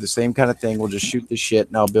probably do the same kind of thing. We'll just shoot the shit,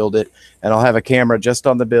 and I'll build it, and I'll have a camera just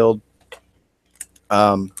on the build.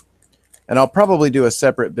 And I'll probably do a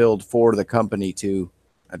separate build for the company, too.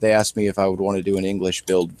 They asked me if I would want to do an English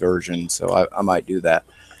build version, so I might do that.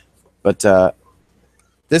 But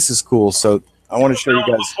this is cool, so I want to show you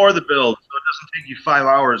guys before the build, so it doesn't take you 5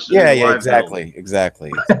 hours. To yeah, do the live exactly, build.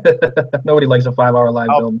 exactly. Nobody likes a 5-hour live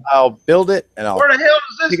build. I'll build it, and I'll. Where the hell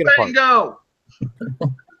does this Take thing it go?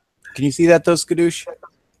 Can you see that, though, Skadoosh?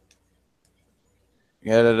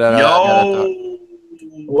 Yo,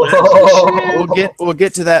 Whoa. We'll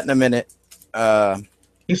get to that in a minute.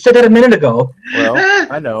 You said that a minute ago. Well,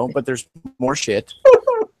 I know, but there's more shit.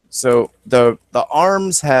 So the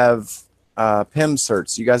arms have PIM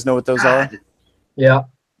certs. You guys know what those are? Yeah,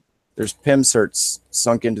 There's PIM certs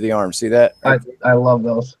sunk into the arm. See that? I love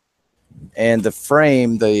those. And the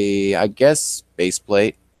frame, I guess base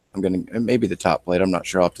plate. I'm gonna maybe the top plate. I'm not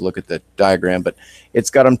sure. I'll have to look at the diagram, but it's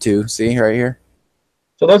got them too. See right here?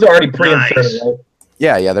 So those are already pre-inserted, Nice. right?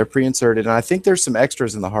 Yeah, they're pre-inserted, and I think there's some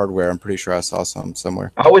extras in the hardware. I'm pretty sure I saw some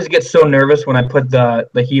somewhere. I always get so nervous when I put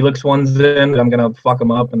the Helix ones in that I'm gonna fuck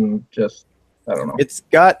them up and just I don't know. It's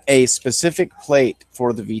got a specific plate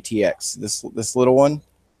for the VTX. This little one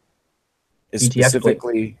is VTX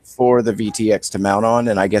specifically for the VTX to mount on,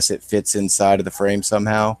 and I guess it fits inside of the frame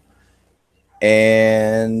somehow.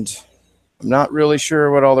 And I'm not really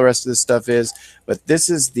sure what all the rest of this stuff is, but this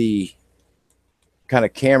is the kind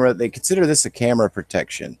of camera. They consider this a camera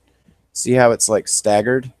protection. See how it's like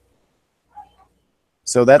staggered?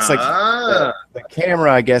 So that's like the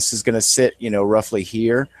camera, I guess, is going to sit, roughly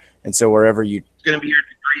here. And so wherever you... It's going to be your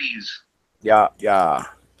degrees. Yeah.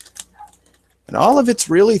 And all of it's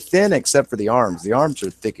really thin except for the arms. The arms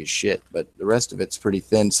are thick as shit, but the rest of it's pretty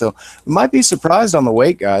thin. So we might be surprised on the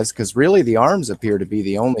weight, guys, because really the arms appear to be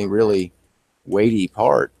the only really weighty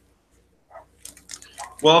part.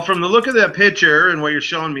 Well, from the look of that picture and what you're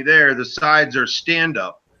showing me there, the sides are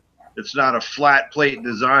stand-up. It's not a flat plate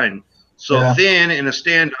design. So Yeah. thin and a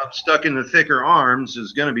stand-up stuck in the thicker arms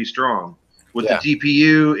is going to be strong. With Yeah. the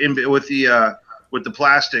TPU, with the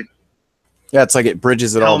plastic Yeah, it's like it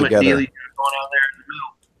bridges it all helmet together. dealy going out there in the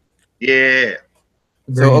middle. Yeah.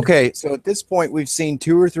 So, okay, so at this point, we've seen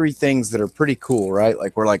 2 or 3 things that are pretty cool, right?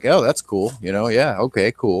 Like, we're like, oh, that's cool. Yeah,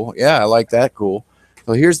 okay, cool. Yeah, I like that, cool.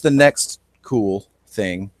 So here's the next cool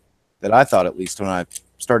thing that I thought, at least when I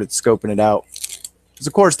started scoping it out. Because,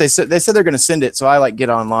 of course, they said they're going to send it, so I, get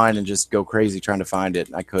online and just go crazy trying to find it,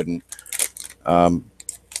 and I couldn't.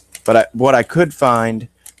 But what I could find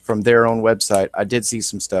from their own website, I did see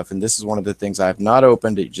some stuff, and this is one of the things I have not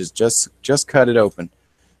opened. It just cut it open.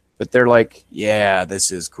 But they're like, yeah,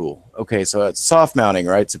 this is cool. Okay, so it's soft mounting,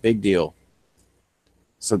 right? It's a big deal.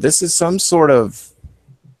 So this is some sort of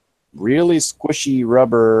really squishy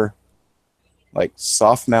rubber, like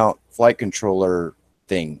soft mount flight controller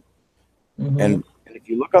thing. Mm-hmm. And if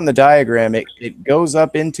you look on the diagram, it goes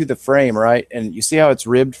up into the frame, right? And you see how it's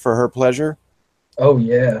ribbed for her pleasure? Oh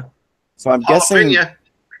yeah. So I'm guessing Jalapeno.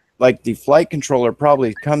 like the flight controller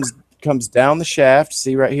probably comes down the shaft.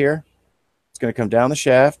 See right here? It's going to come down the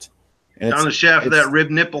shaft. And Down the shaft of that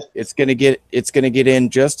rib nipple. It's going to get in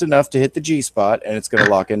just enough to hit the G spot, and it's going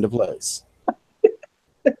to lock into place.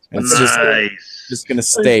 And it's just going to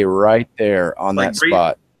stay right there on Like that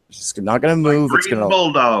spot. It's just not going to move. Like it's going to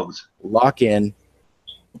bulldogs. lock in.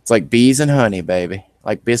 It's like bees and honey, baby.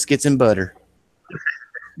 Like biscuits and butter.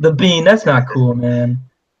 The bean, that's not cool, man.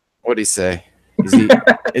 What'd he say?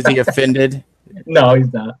 Is he offended? No,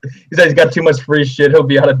 he's not. He said he's got too much free shit. He'll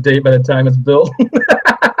be out of date by the time it's built.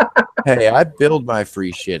 Hey, I build my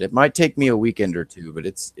free shit. It might take me a weekend or 2, but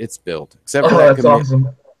it's built. Except for That's awesome.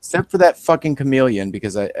 Except for that fucking chameleon,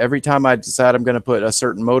 because every time I decide I'm going to put a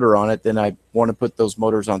certain motor on it, then I want to put those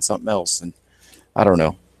motors on something else, and I don't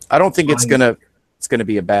know. I don't think it's gonna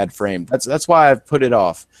be a bad frame. That's why I've put it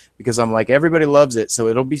off, because I'm like, everybody loves it, so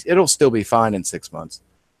it'll still be fine in 6 months.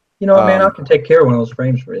 You know what, man? I can take care of one of those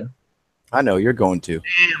frames for you. I know you're going to.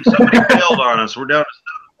 Damn, somebody bailed on us. We're down to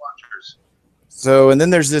 7 watchers. So, and then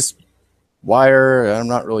there's this wire. I'm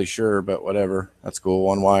not really sure, but whatever. That's cool.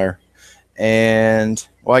 1 wire. And,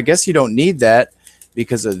 well, I guess you don't need that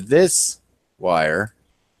because of this wire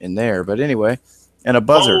in there. But anyway, and a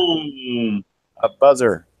buzzer. Boom. A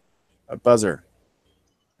buzzer. A buzzer.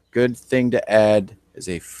 Good thing to add is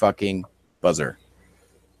a fucking buzzer.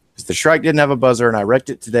 Because the Shrike didn't have a buzzer, and I wrecked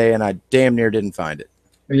it today, and I damn near didn't find it.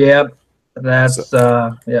 Yep. That's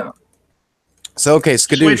yeah. So okay, Just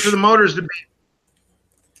wait skadoosh. for the motors to be.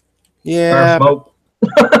 Yeah. Smoke.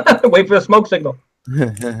 Wait for the smoke signal.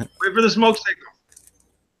 Wait for the smoke signal.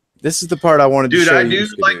 This is the part I wanted to Dude, show I you.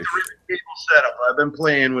 do like the skadoosh. ribbon cable setup. I've been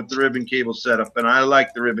playing with the ribbon cable setup, and I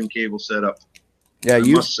like the ribbon cable setup. Yeah, I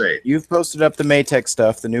must say. You've posted up the Maytech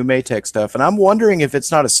stuff, the new Maytech stuff, and I'm wondering if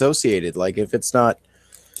it's not associated, like if it's not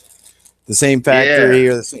the same factory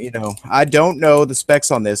or I don't know the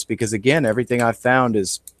specs on this because again, everything I found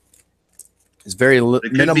is very They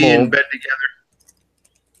could minimal. be in bed together.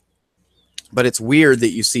 But it's weird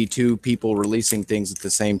that you see two people releasing things at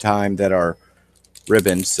the same time that are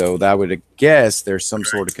ribbon, so that would guess there's some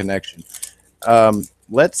sort of connection.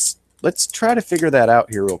 Let's try to figure that out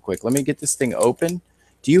here real quick. Let me get this thing open.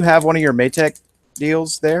 Do you have one of your Maytech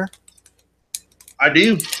deals there? I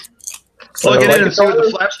do. Plug it in and see what the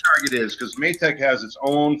flash target is, because Maytech has its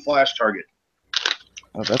own flash target.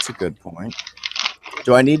 Oh, that's a good point.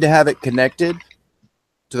 Do I need to have it connected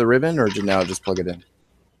to the ribbon, or now just plug it in?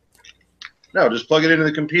 No, just plug it into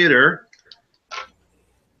the computer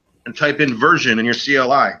and type in version in your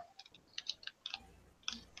CLI.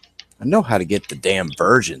 I know how to get the damn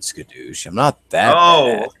version, skadoosh. I'm not that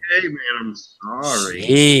bad. Okay, man. I'm sorry.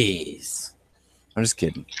 Jeez. I'm just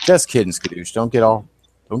kidding. Just kidding, skadoosh. Don't get all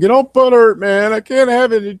butthurt, man. I can't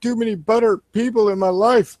have any too many butthurt people in my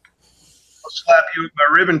life. I'll slap you with my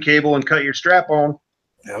ribbon cable and cut your strap on.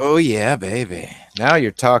 Oh yeah, baby. Now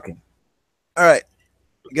you're talking. All right.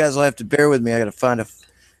 You guys will have to bear with me. I gotta find a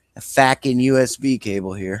fucking USB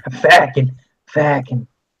cable here. Facking.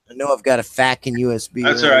 I know I've got a fucking USB.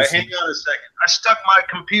 That's all right. Hang on a second. I stuck my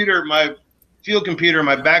computer, my field computer in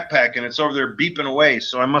my backpack, and it's over there beeping away,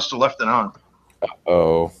 so I must have left it on.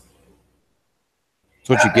 Oh. That's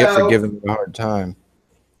what you get for giving me a hard time.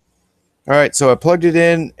 All right, so I plugged it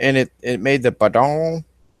in, and it made the badong,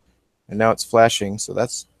 and now it's flashing, so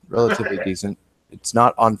that's relatively decent. It's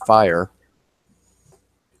not on fire.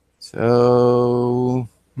 So,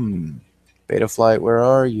 Beta Flight, where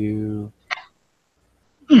are you?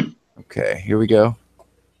 Okay, here we go.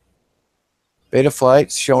 Beta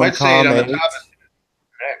Flight showing COM8.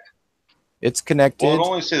 It's connected. Well, it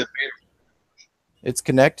only say the beta. It's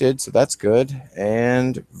connected, so that's good.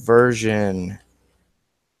 And version.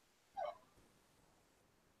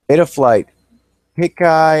 Beta Flight.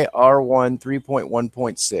 Hikai R1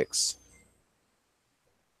 3.1.6.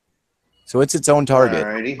 So it's its own target.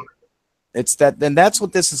 Alrighty. It's that. Then that's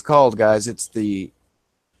what this is called, guys. It's the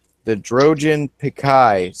Drogen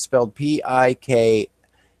Puzzle, spelled Pikaia.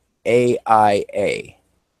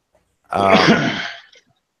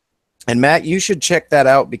 And Matt, you should check that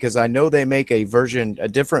out because I know they make a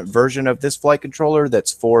different version of this flight controller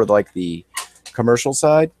that's for like the commercial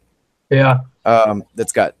side. Yeah.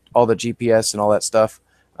 That's got all the GPS and all that stuff.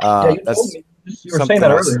 You were saying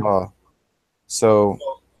that earlier. So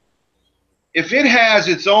if it has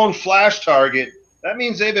its own flash target, that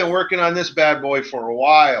means they've been working on this bad boy for a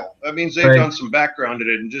while. That means they've done some background in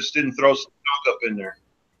it and just didn't throw some junk up in there.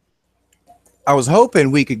 I was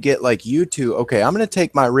hoping we could get like you two. Okay, I'm going to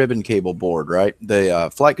take my ribbon cable board, right?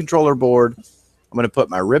 The flight controller board. I'm going to put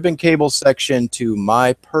my ribbon cable section to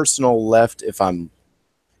my personal left. It's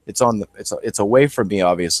away from me,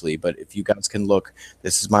 obviously, but if you guys can look,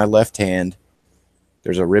 this is my left hand.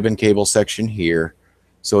 There's a ribbon cable section here.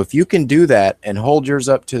 So if you can do that and hold yours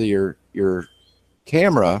up to your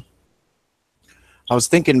camera, I was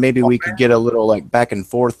thinking maybe we could get a little like back and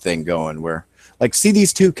forth thing going where, like, see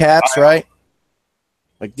these two caps, right?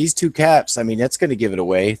 Like these two caps, I mean, that's going to give it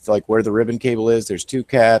away. It's like where the ribbon cable is, there's two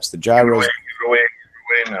caps, the gyros. Give it away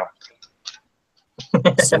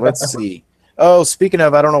now. So let's see. Oh, speaking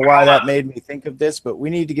of, I don't know why that made me think of this, but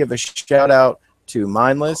we need to give a shout out to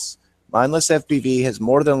Mindless. Mindless FPV has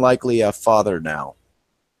more than likely a father now.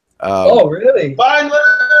 Oh, really?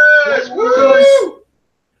 Mindless! Woo!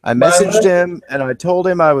 I messaged him and I told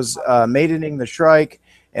him I was maidening the Shrike,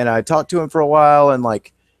 and I talked to him for a while, and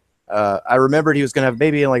like I remembered he was going to have a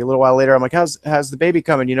baby, and like a little while later, I'm like, how's the baby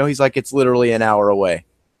coming? You know, he's like, it's literally an hour away.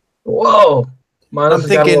 Whoa. I'm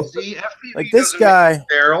thinking, like, this guy.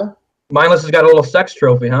 Mindless has got a little sex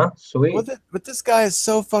trophy, huh? Sweet. But this guy is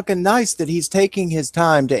so fucking nice that he's taking his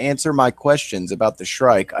time to answer my questions about the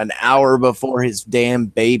Shrike an hour before his damn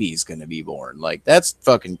baby's going to be born. Like, that's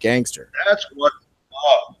fucking gangster. That's what.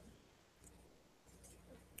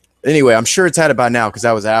 Anyway, I'm sure it's had it by now because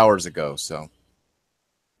that was hours ago. So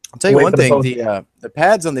I'll tell you one thing: the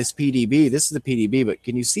pads on this PDB. This is the PDB, but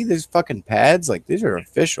can you see these fucking pads? Like, these are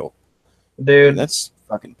official, dude. And that's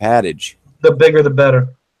fucking paddage. The bigger, the better.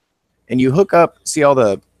 And you hook up. See all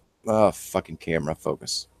the fucking camera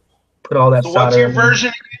focus. put all that So solder what's your in there. version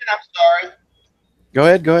again? I'm sorry. Go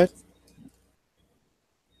ahead. Go ahead.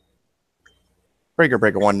 Breaker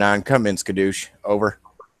 19. Come in, Skadoosh. Over.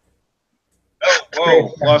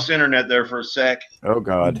 Whoa, lost internet there for a sec. Oh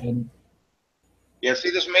God. Yeah,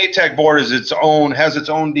 see, this Maytech board is its own, has its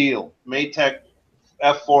own deal. Maytech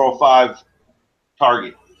F405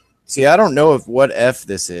 target. See, I don't know if what F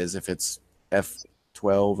this is, if it's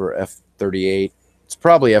F12 or F38. It's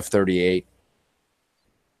probably F38.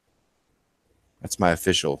 That's my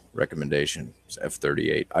official recommendation. It's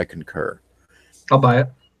F38. I concur. I'll buy it.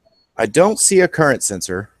 I don't see a current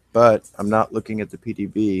sensor, but I'm not looking at the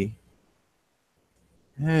PDB.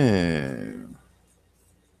 Your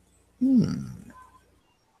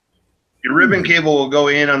ribbon cable will go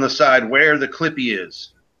in on the side where the clippy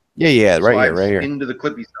is. Yeah, right Slides here, right here. into the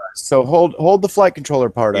clippy side. So hold the flight controller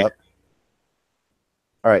part up.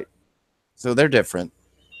 All right. So they're different.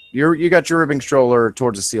 You got your ribbon controller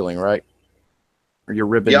towards the ceiling, right? Or your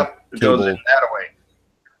ribbon Yep, it cable. goes in that way.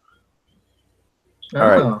 All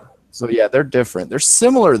right. So yeah, they're different. They're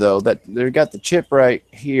similar though. That they got the chip right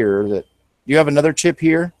here. That you have another chip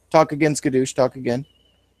here. Talk again, Skadoosh. Talk again.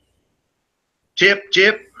 Chip.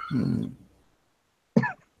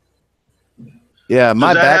 Yeah,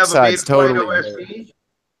 my backside's totally. OSD?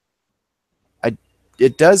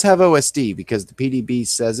 It does have OSD because the PDB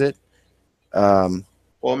says it.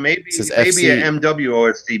 Well, maybe a MW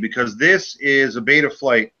OSD because this is a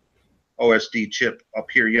Betaflight OSD chip up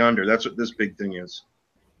here yonder. That's what this big thing is.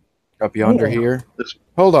 Up yonder here.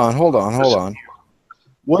 Hold on.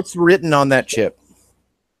 What's written on that chip?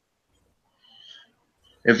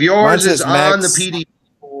 If yours is on the PDB,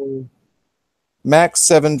 Max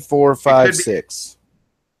 7456.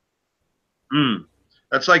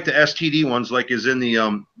 That's like the STD ones, like is in the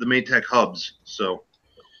Maytech hubs. So,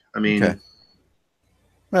 I mean, okay.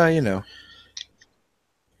 Well, you know,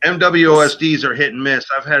 MW OSDs are hit and miss.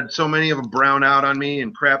 I've had so many of them brown out on me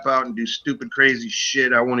and crap out and do stupid, crazy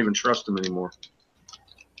shit. I won't even trust them anymore.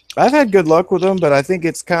 I've had good luck with them, but I think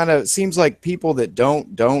it's kind of seems like people that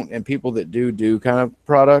don't, and people that do kind of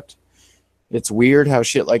product. It's weird how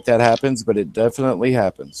shit like that happens, but it definitely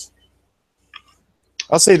happens.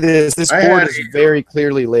 I'll say this board is very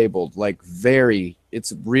clearly labeled, like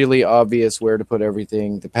it's really obvious where to put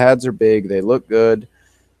everything. The pads are big. They look good.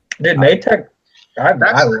 Dude, Maytech, I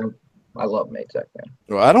love Maytech, man.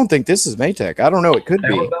 Well, I don't think this is Maytech. I don't know. It could be.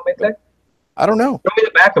 Maytech? I don't know. Show me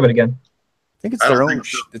the back of it again. I think it's their own.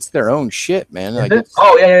 It's their own shit, man. Like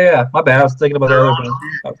oh yeah. My bad. I was thinking about the other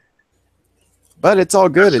thing. But it's all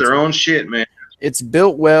good. It's their own shit, man. It's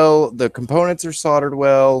built well. The components are soldered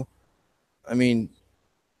well. I mean,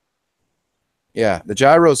 yeah, the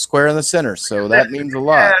gyro's square in the center, so that means a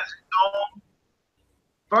lot.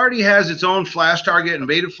 Already has its own flash target and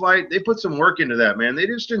Betaflight. They put some work into that, man. They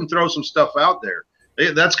just didn't throw some stuff out there.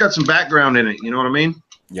 That's got some background in it. You know what I mean?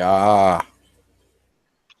 Yeah.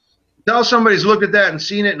 Tell somebody's looked at that and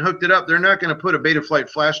seen it and hooked it up. They're not going to put a Betaflight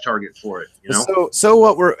flash target for it. You know.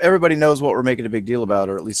 So everybody knows what we're making a big deal about,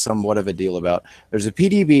 or at least somewhat of a deal about. There's a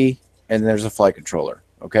PDB and there's a flight controller.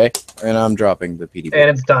 Okay, and I'm dropping the PDB. And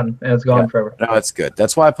it's done. And it's gone forever. No, it's good.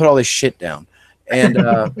 That's why I put all this shit down, and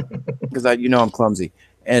because I'm clumsy.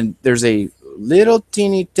 And there's a little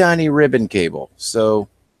teeny tiny ribbon cable. So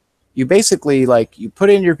you basically you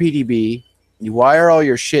put in your PDB, you wire all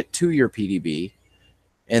your shit to your PDB,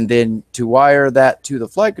 and then to wire that to the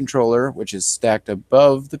flight controller, which is stacked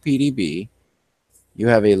above the PDB, you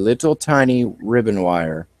have a little tiny ribbon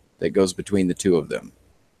wire that goes between the two of them.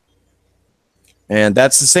 And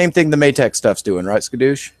that's the same thing the Maytech stuff's doing, right,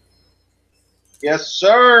 Skadoosh? Yes,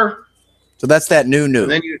 sir. So that's that new. And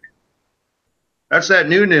then that's that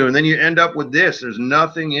new, and then you end up with this. There's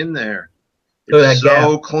nothing in there. It's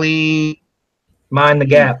so clean. Mind the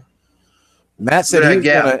gap. Matt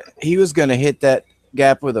said he was gonna hit that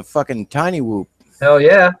gap with a fucking tiny whoop. Hell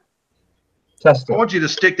yeah. Test it. I want you to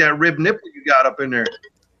stick that rib nipple you got up in there.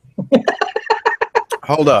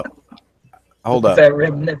 Hold up. That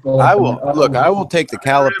rib nipple. I will take the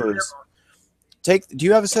calipers. Do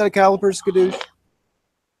you have a set of calipers, Skadoosh?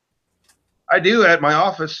 I do at my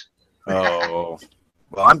office. Oh,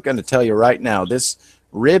 well, I'm going to tell you right now, this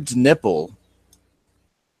ribbed nipple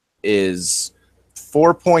is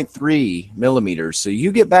 4.3 millimeters. So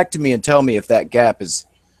you get back to me and tell me if that gap is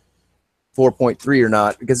 4.3 or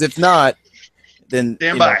not. Because if not, then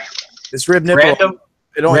stand by. This rib nipple.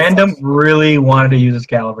 Random really wanted to use his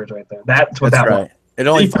calipers right there. That's what that was. It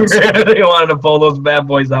only really wanted to pull those bad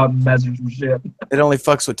boys out and measure some shit. It only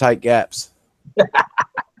fucks with tight gaps.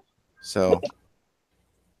 So.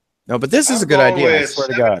 No, but this is a good idea. I swear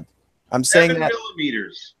to God. I'm saying that. 7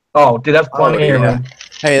 millimeters. Oh, dude, that's Oh, plenty, yeah. man.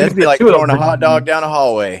 Hey, that'd be like throwing a hot dog down a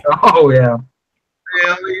hallway. Oh, yeah.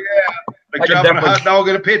 Hell yeah. Like dropping a hot dog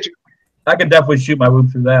in a pitcher. I could definitely shoot my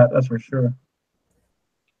loop through that. That's for sure.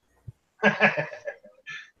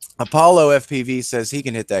 Apollo FPV says he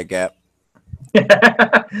can hit that gap.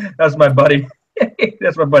 That's my buddy.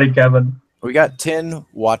 That's my buddy Kevin. We got 10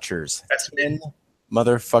 watchers. That's 10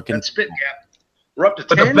 motherfucking. That's spit gap. We're up to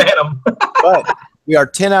But 10. the Phantom. But we are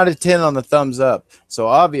 10 out of 10 on the thumbs up. So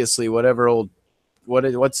obviously, whatever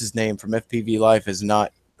what's his name from FPV Life is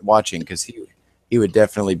not watching, because he would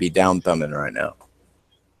definitely be down thumbing right now.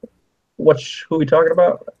 Who are we talking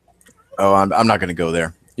about? Oh, I'm not going to go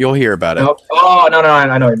there. You'll hear about it. No. Oh, no,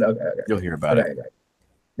 I know. Okay. You'll hear about it.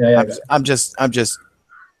 Yeah. I'm just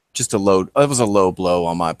a low. That was a low blow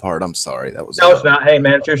on my part. I'm sorry. That was. No, it's not. Hey,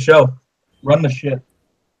 man, it's your show. Run the shit.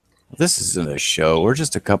 This isn't a show. We're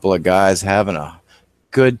just a couple of guys having a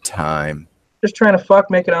good time. Just trying to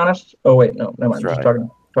make it honest. Oh wait, no, never mind. That's Just right. talking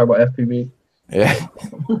about FPV. Yeah.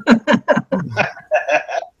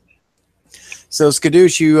 So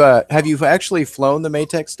Skadoosh, have you actually flown the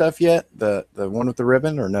Maytech stuff yet? The one with the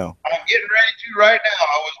ribbon, or no? I'm getting ready to right now.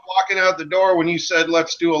 I was walking out the door when you said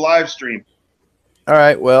let's do a live stream. All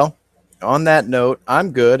right. Well, on that note,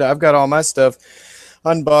 I'm good. I've got all my stuff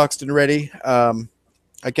unboxed and ready. I'm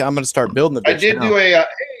going to start building the bitch I did now. do a hey,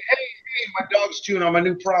 my dog's chewing on my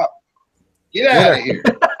new prop. Get out of here.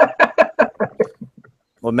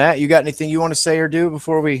 Well, Matt, you got anything you want to say or do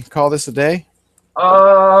before we call this a day?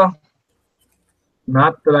 Not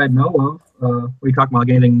that I know of. We talking about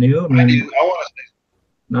anything new? I want to say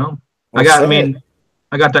No. Well,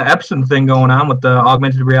 I got the Epson thing going on with the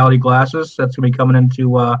augmented reality glasses. That's gonna be coming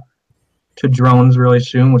into to drones really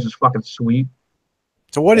soon, which is fucking sweet.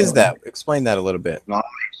 So what is that? Explain that a little bit.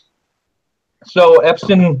 So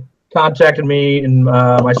Epson contacted me in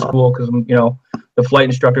my school because I'm, the flight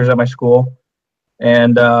instructors at my school,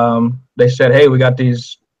 and they said, "Hey, we got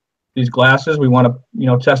these glasses. We want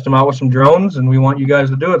to, test them out with some drones, and we want you guys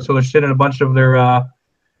to do it." So they're sending a bunch of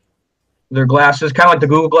their glasses, kind of like the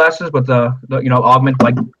Google glasses, but the augment,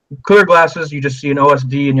 like clear glasses. You just see an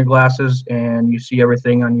OSD in your glasses, and you see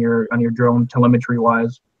everything on your drone telemetry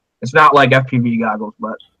wise. It's not like FPV goggles,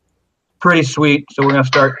 but pretty sweet. So we're gonna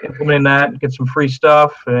start implementing that, get some free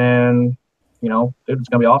stuff, and dude, it's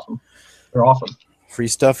gonna be awesome. They're awesome. Free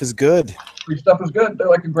stuff is good. Free stuff is good. They're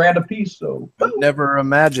like $1,000 a piece. So I never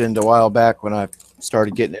imagined a while back when I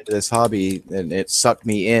started getting into this hobby and it sucked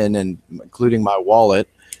me in, and including my wallet,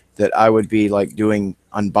 that I would be like doing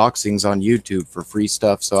unboxings on YouTube for free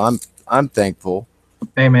stuff. So I'm thankful.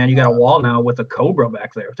 Hey man, you got a wall now with a cobra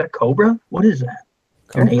back there. Is that cobra? What is that?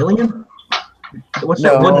 An alien? What's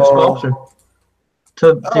that wooden sculpture?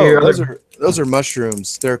 Those are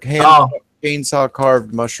mushrooms. They're chainsaw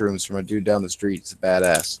carved mushrooms from a dude down the street. It's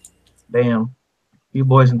badass. Damn, you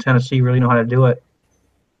boys in Tennessee really know how to do it.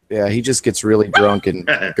 Yeah, he just gets really drunk and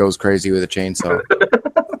goes crazy with a chainsaw.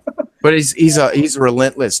 But he's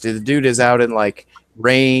relentless. The dude is out in like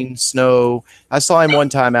rain, snow. I saw him one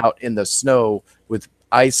time out in the snow with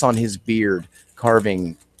ice on his beard,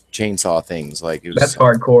 carving chainsaw things. Like that's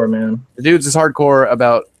hardcore, man. The dude's as hardcore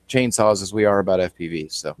about chainsaws as we are about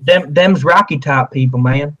FPV. So them's Rocky Top people,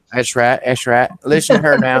 man. That's right. That's right. Listen to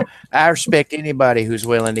her now. I respect anybody who's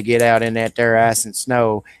willing to get out in that there ice and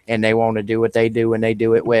snow, and they want to do what they do, and they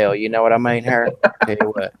do it well. You know what I mean, her?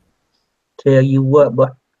 Tell you what,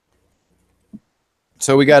 but.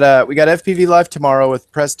 So we got FPV Live tomorrow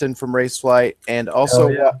with Preston from Race Flight, and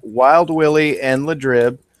also Wild Willie and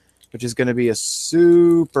Ladrib, which is going to be a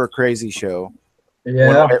super crazy show.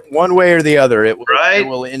 Yeah, one way or the other, it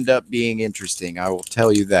will end up being interesting. I will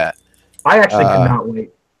tell you that. I actually cannot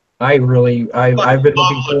wait. I've been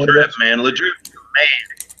looking forward to it, man. Ladrib, man.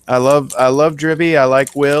 I love Dribby. I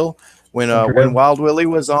like Will. When Wild Willie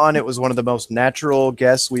was on, it was one of the most natural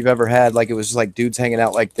guests we've ever had. Like it was just like dudes hanging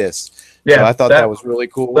out like this. Yeah, so I thought that was really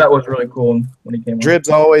cool. That was really cool when he came. Drib's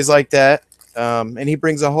always like that, and he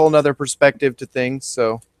brings a whole nother perspective to things.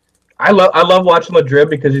 So I love watching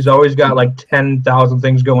Ladrib because he's always got like 10,000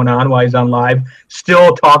 things going on while he's on live,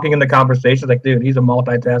 still talking in the conversations. Like, dude, he's a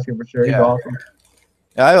multitasker for sure. He's awesome.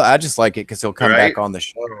 I just like it because he'll come back on the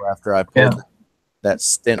show after I pulled that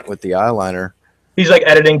stint with the eyeliner. He's like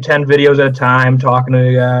editing 10 videos at a time, talking to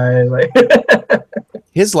the guys. Like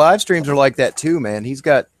his live streams are like that too, man. He's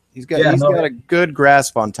got a good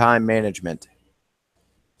grasp on time management.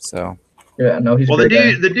 So he's the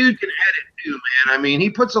dude can edit too, man. I mean, he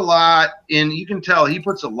puts a lot in. You can tell he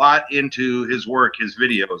puts a lot into his work, his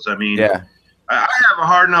videos. I mean, I have a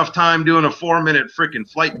hard enough time doing a 4-minute freaking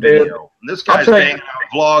flight video. And this guy's banging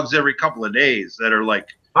out vlogs every couple of days that are like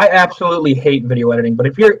I absolutely hate video editing, but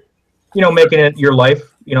if you're, making it your life,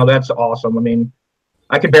 that's awesome. I mean,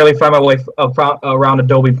 I could barely find my way around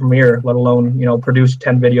Adobe Premiere, let alone, produce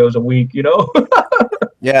 10 videos a week,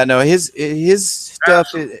 Yeah, no, his stuff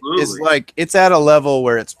is like, it's at a level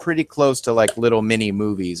where it's pretty close to like little mini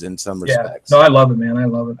movies in some respects. No, I love it, man. I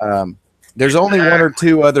love it. There's only one or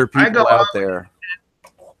two other people out there.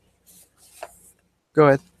 Go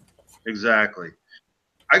ahead. Exactly.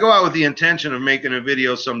 I go out with the intention of making a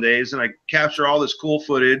video some days, and I capture all this cool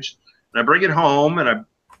footage, and I bring it home, and I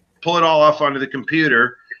pull it all off onto the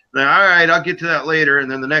computer. And then, all right, I'll get to that later. And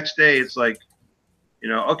then the next day, it's like,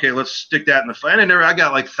 okay, let's stick that in the file. And I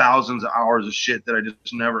got like thousands of hours of shit that I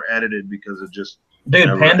just never edited because it just. Dude,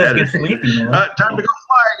 pandas get sleepy, man. Time to go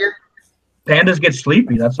fly again. Pandas get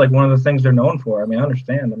sleepy. That's like one of the things they're known for. I mean, I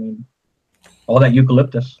understand. I mean, all that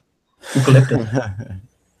eucalyptus. All right,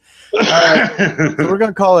 so we're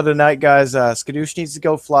gonna call it a night, guys. Skadoosh needs to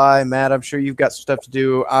go fly. Matt, I'm sure you've got some stuff to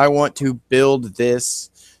do. I want to build this.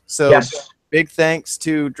 So yes. Big thanks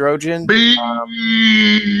to Drogen. Beast.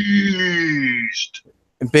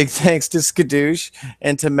 And big thanks to Skadoosh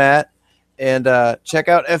and to Matt. And check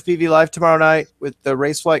out FPV Live tomorrow night with the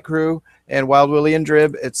Race Flight crew and Wild Willie and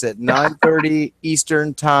Drib. It's at 9:30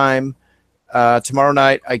 Eastern time tomorrow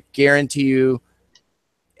night. I guarantee you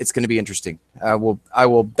it's going to be interesting. I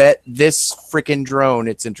will bet this freaking drone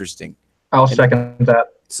it's interesting. I'll second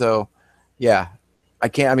that. So, yeah. I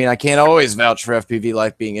can't always vouch for FPV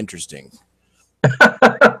Life being interesting.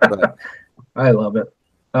 But, I love it.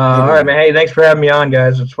 All right, man. Hey, thanks for having me on,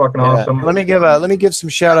 guys. It's fucking awesome. Let me give some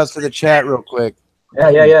shout outs to the chat real quick.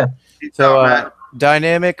 Yeah. So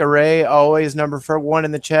Dynamic Array, always number 1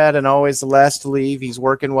 in the chat and always the last to leave. He's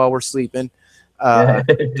working while we're sleeping.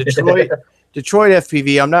 Detroit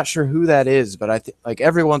FPV, I'm not sure who that is, but I think like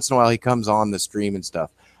every once in a while he comes on the stream and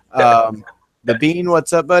stuff. The Bean,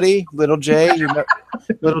 what's up, buddy? Little J,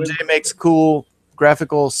 Little J makes cool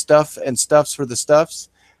graphical stuff and stuffs for the stuffs.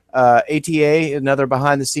 ATA, another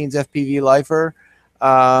behind the scenes FPV lifer.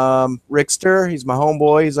 Rickster, he's my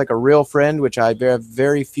homeboy. He's like a real friend, which I have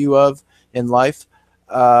very few of in life.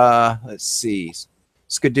 Let's see.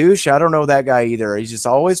 Skadoosh, I don't know that guy either. He's just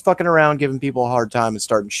always fucking around giving people a hard time and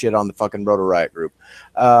starting shit on the fucking Rotor Riot group.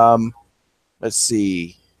 Let's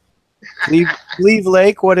see. Cleve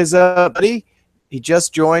Lake, what is up, buddy? He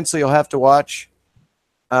just joined, so you'll have to watch.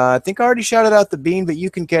 I think I already shouted out the Bean, but you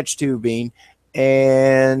can catch too, Bean.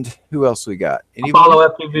 And who else we got? Anybody? Apollo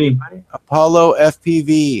FPV. Apollo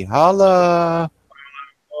FPV. Holla.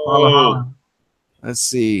 Holla. Let's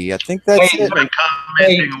see. I think that's it. Been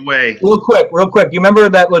commenting away. Real quick. You remember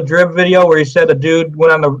that Ladrib video where he said a dude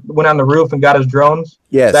went on the roof and got his drones?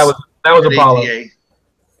 Yes. That was Apollo. ATA.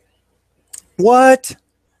 What?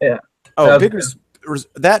 Yeah. Oh,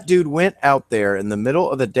 that dude went out there in the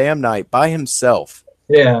middle of the damn night by himself.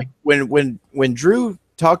 Yeah. When Drew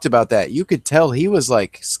talked about that, you could tell he was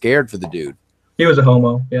like scared for the dude. He was a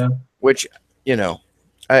homo. Yeah. Which,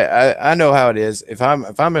 I know how it is. If I'm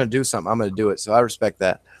gonna do something, I'm gonna do it. So I respect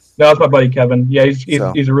that. No, that's my buddy Kevin. Yeah,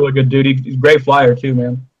 he's a really good dude. He's a great flyer too,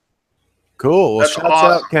 man. Cool. Well, That's shouts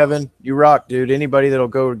awesome. out, Kevin. You rock, dude. Anybody that'll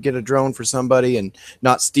go get a drone for somebody and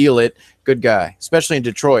not steal it, good guy. Especially in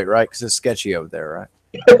Detroit, right? Because it's sketchy over there, right?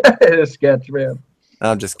 It's sketch, man.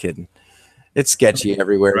 I'm just kidding. It's sketchy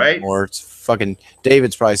everywhere anymore. It's fucking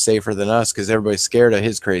David's probably safer than us because everybody's scared of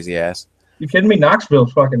his crazy ass. You kidding me?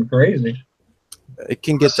 Knoxville's fucking crazy. It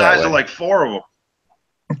can get The size that way. of like 4 of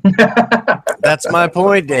them. That's my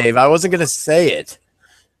point, Dave. I wasn't gonna say it,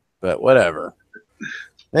 but whatever.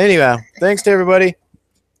 Anyway, thanks to everybody.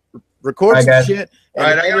 Record some guys. shit. All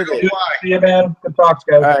right, I gotta go fly. See you, man. Good talks,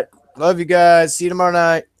 guys. All right. Love you guys. See you tomorrow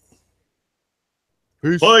night.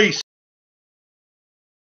 Peace.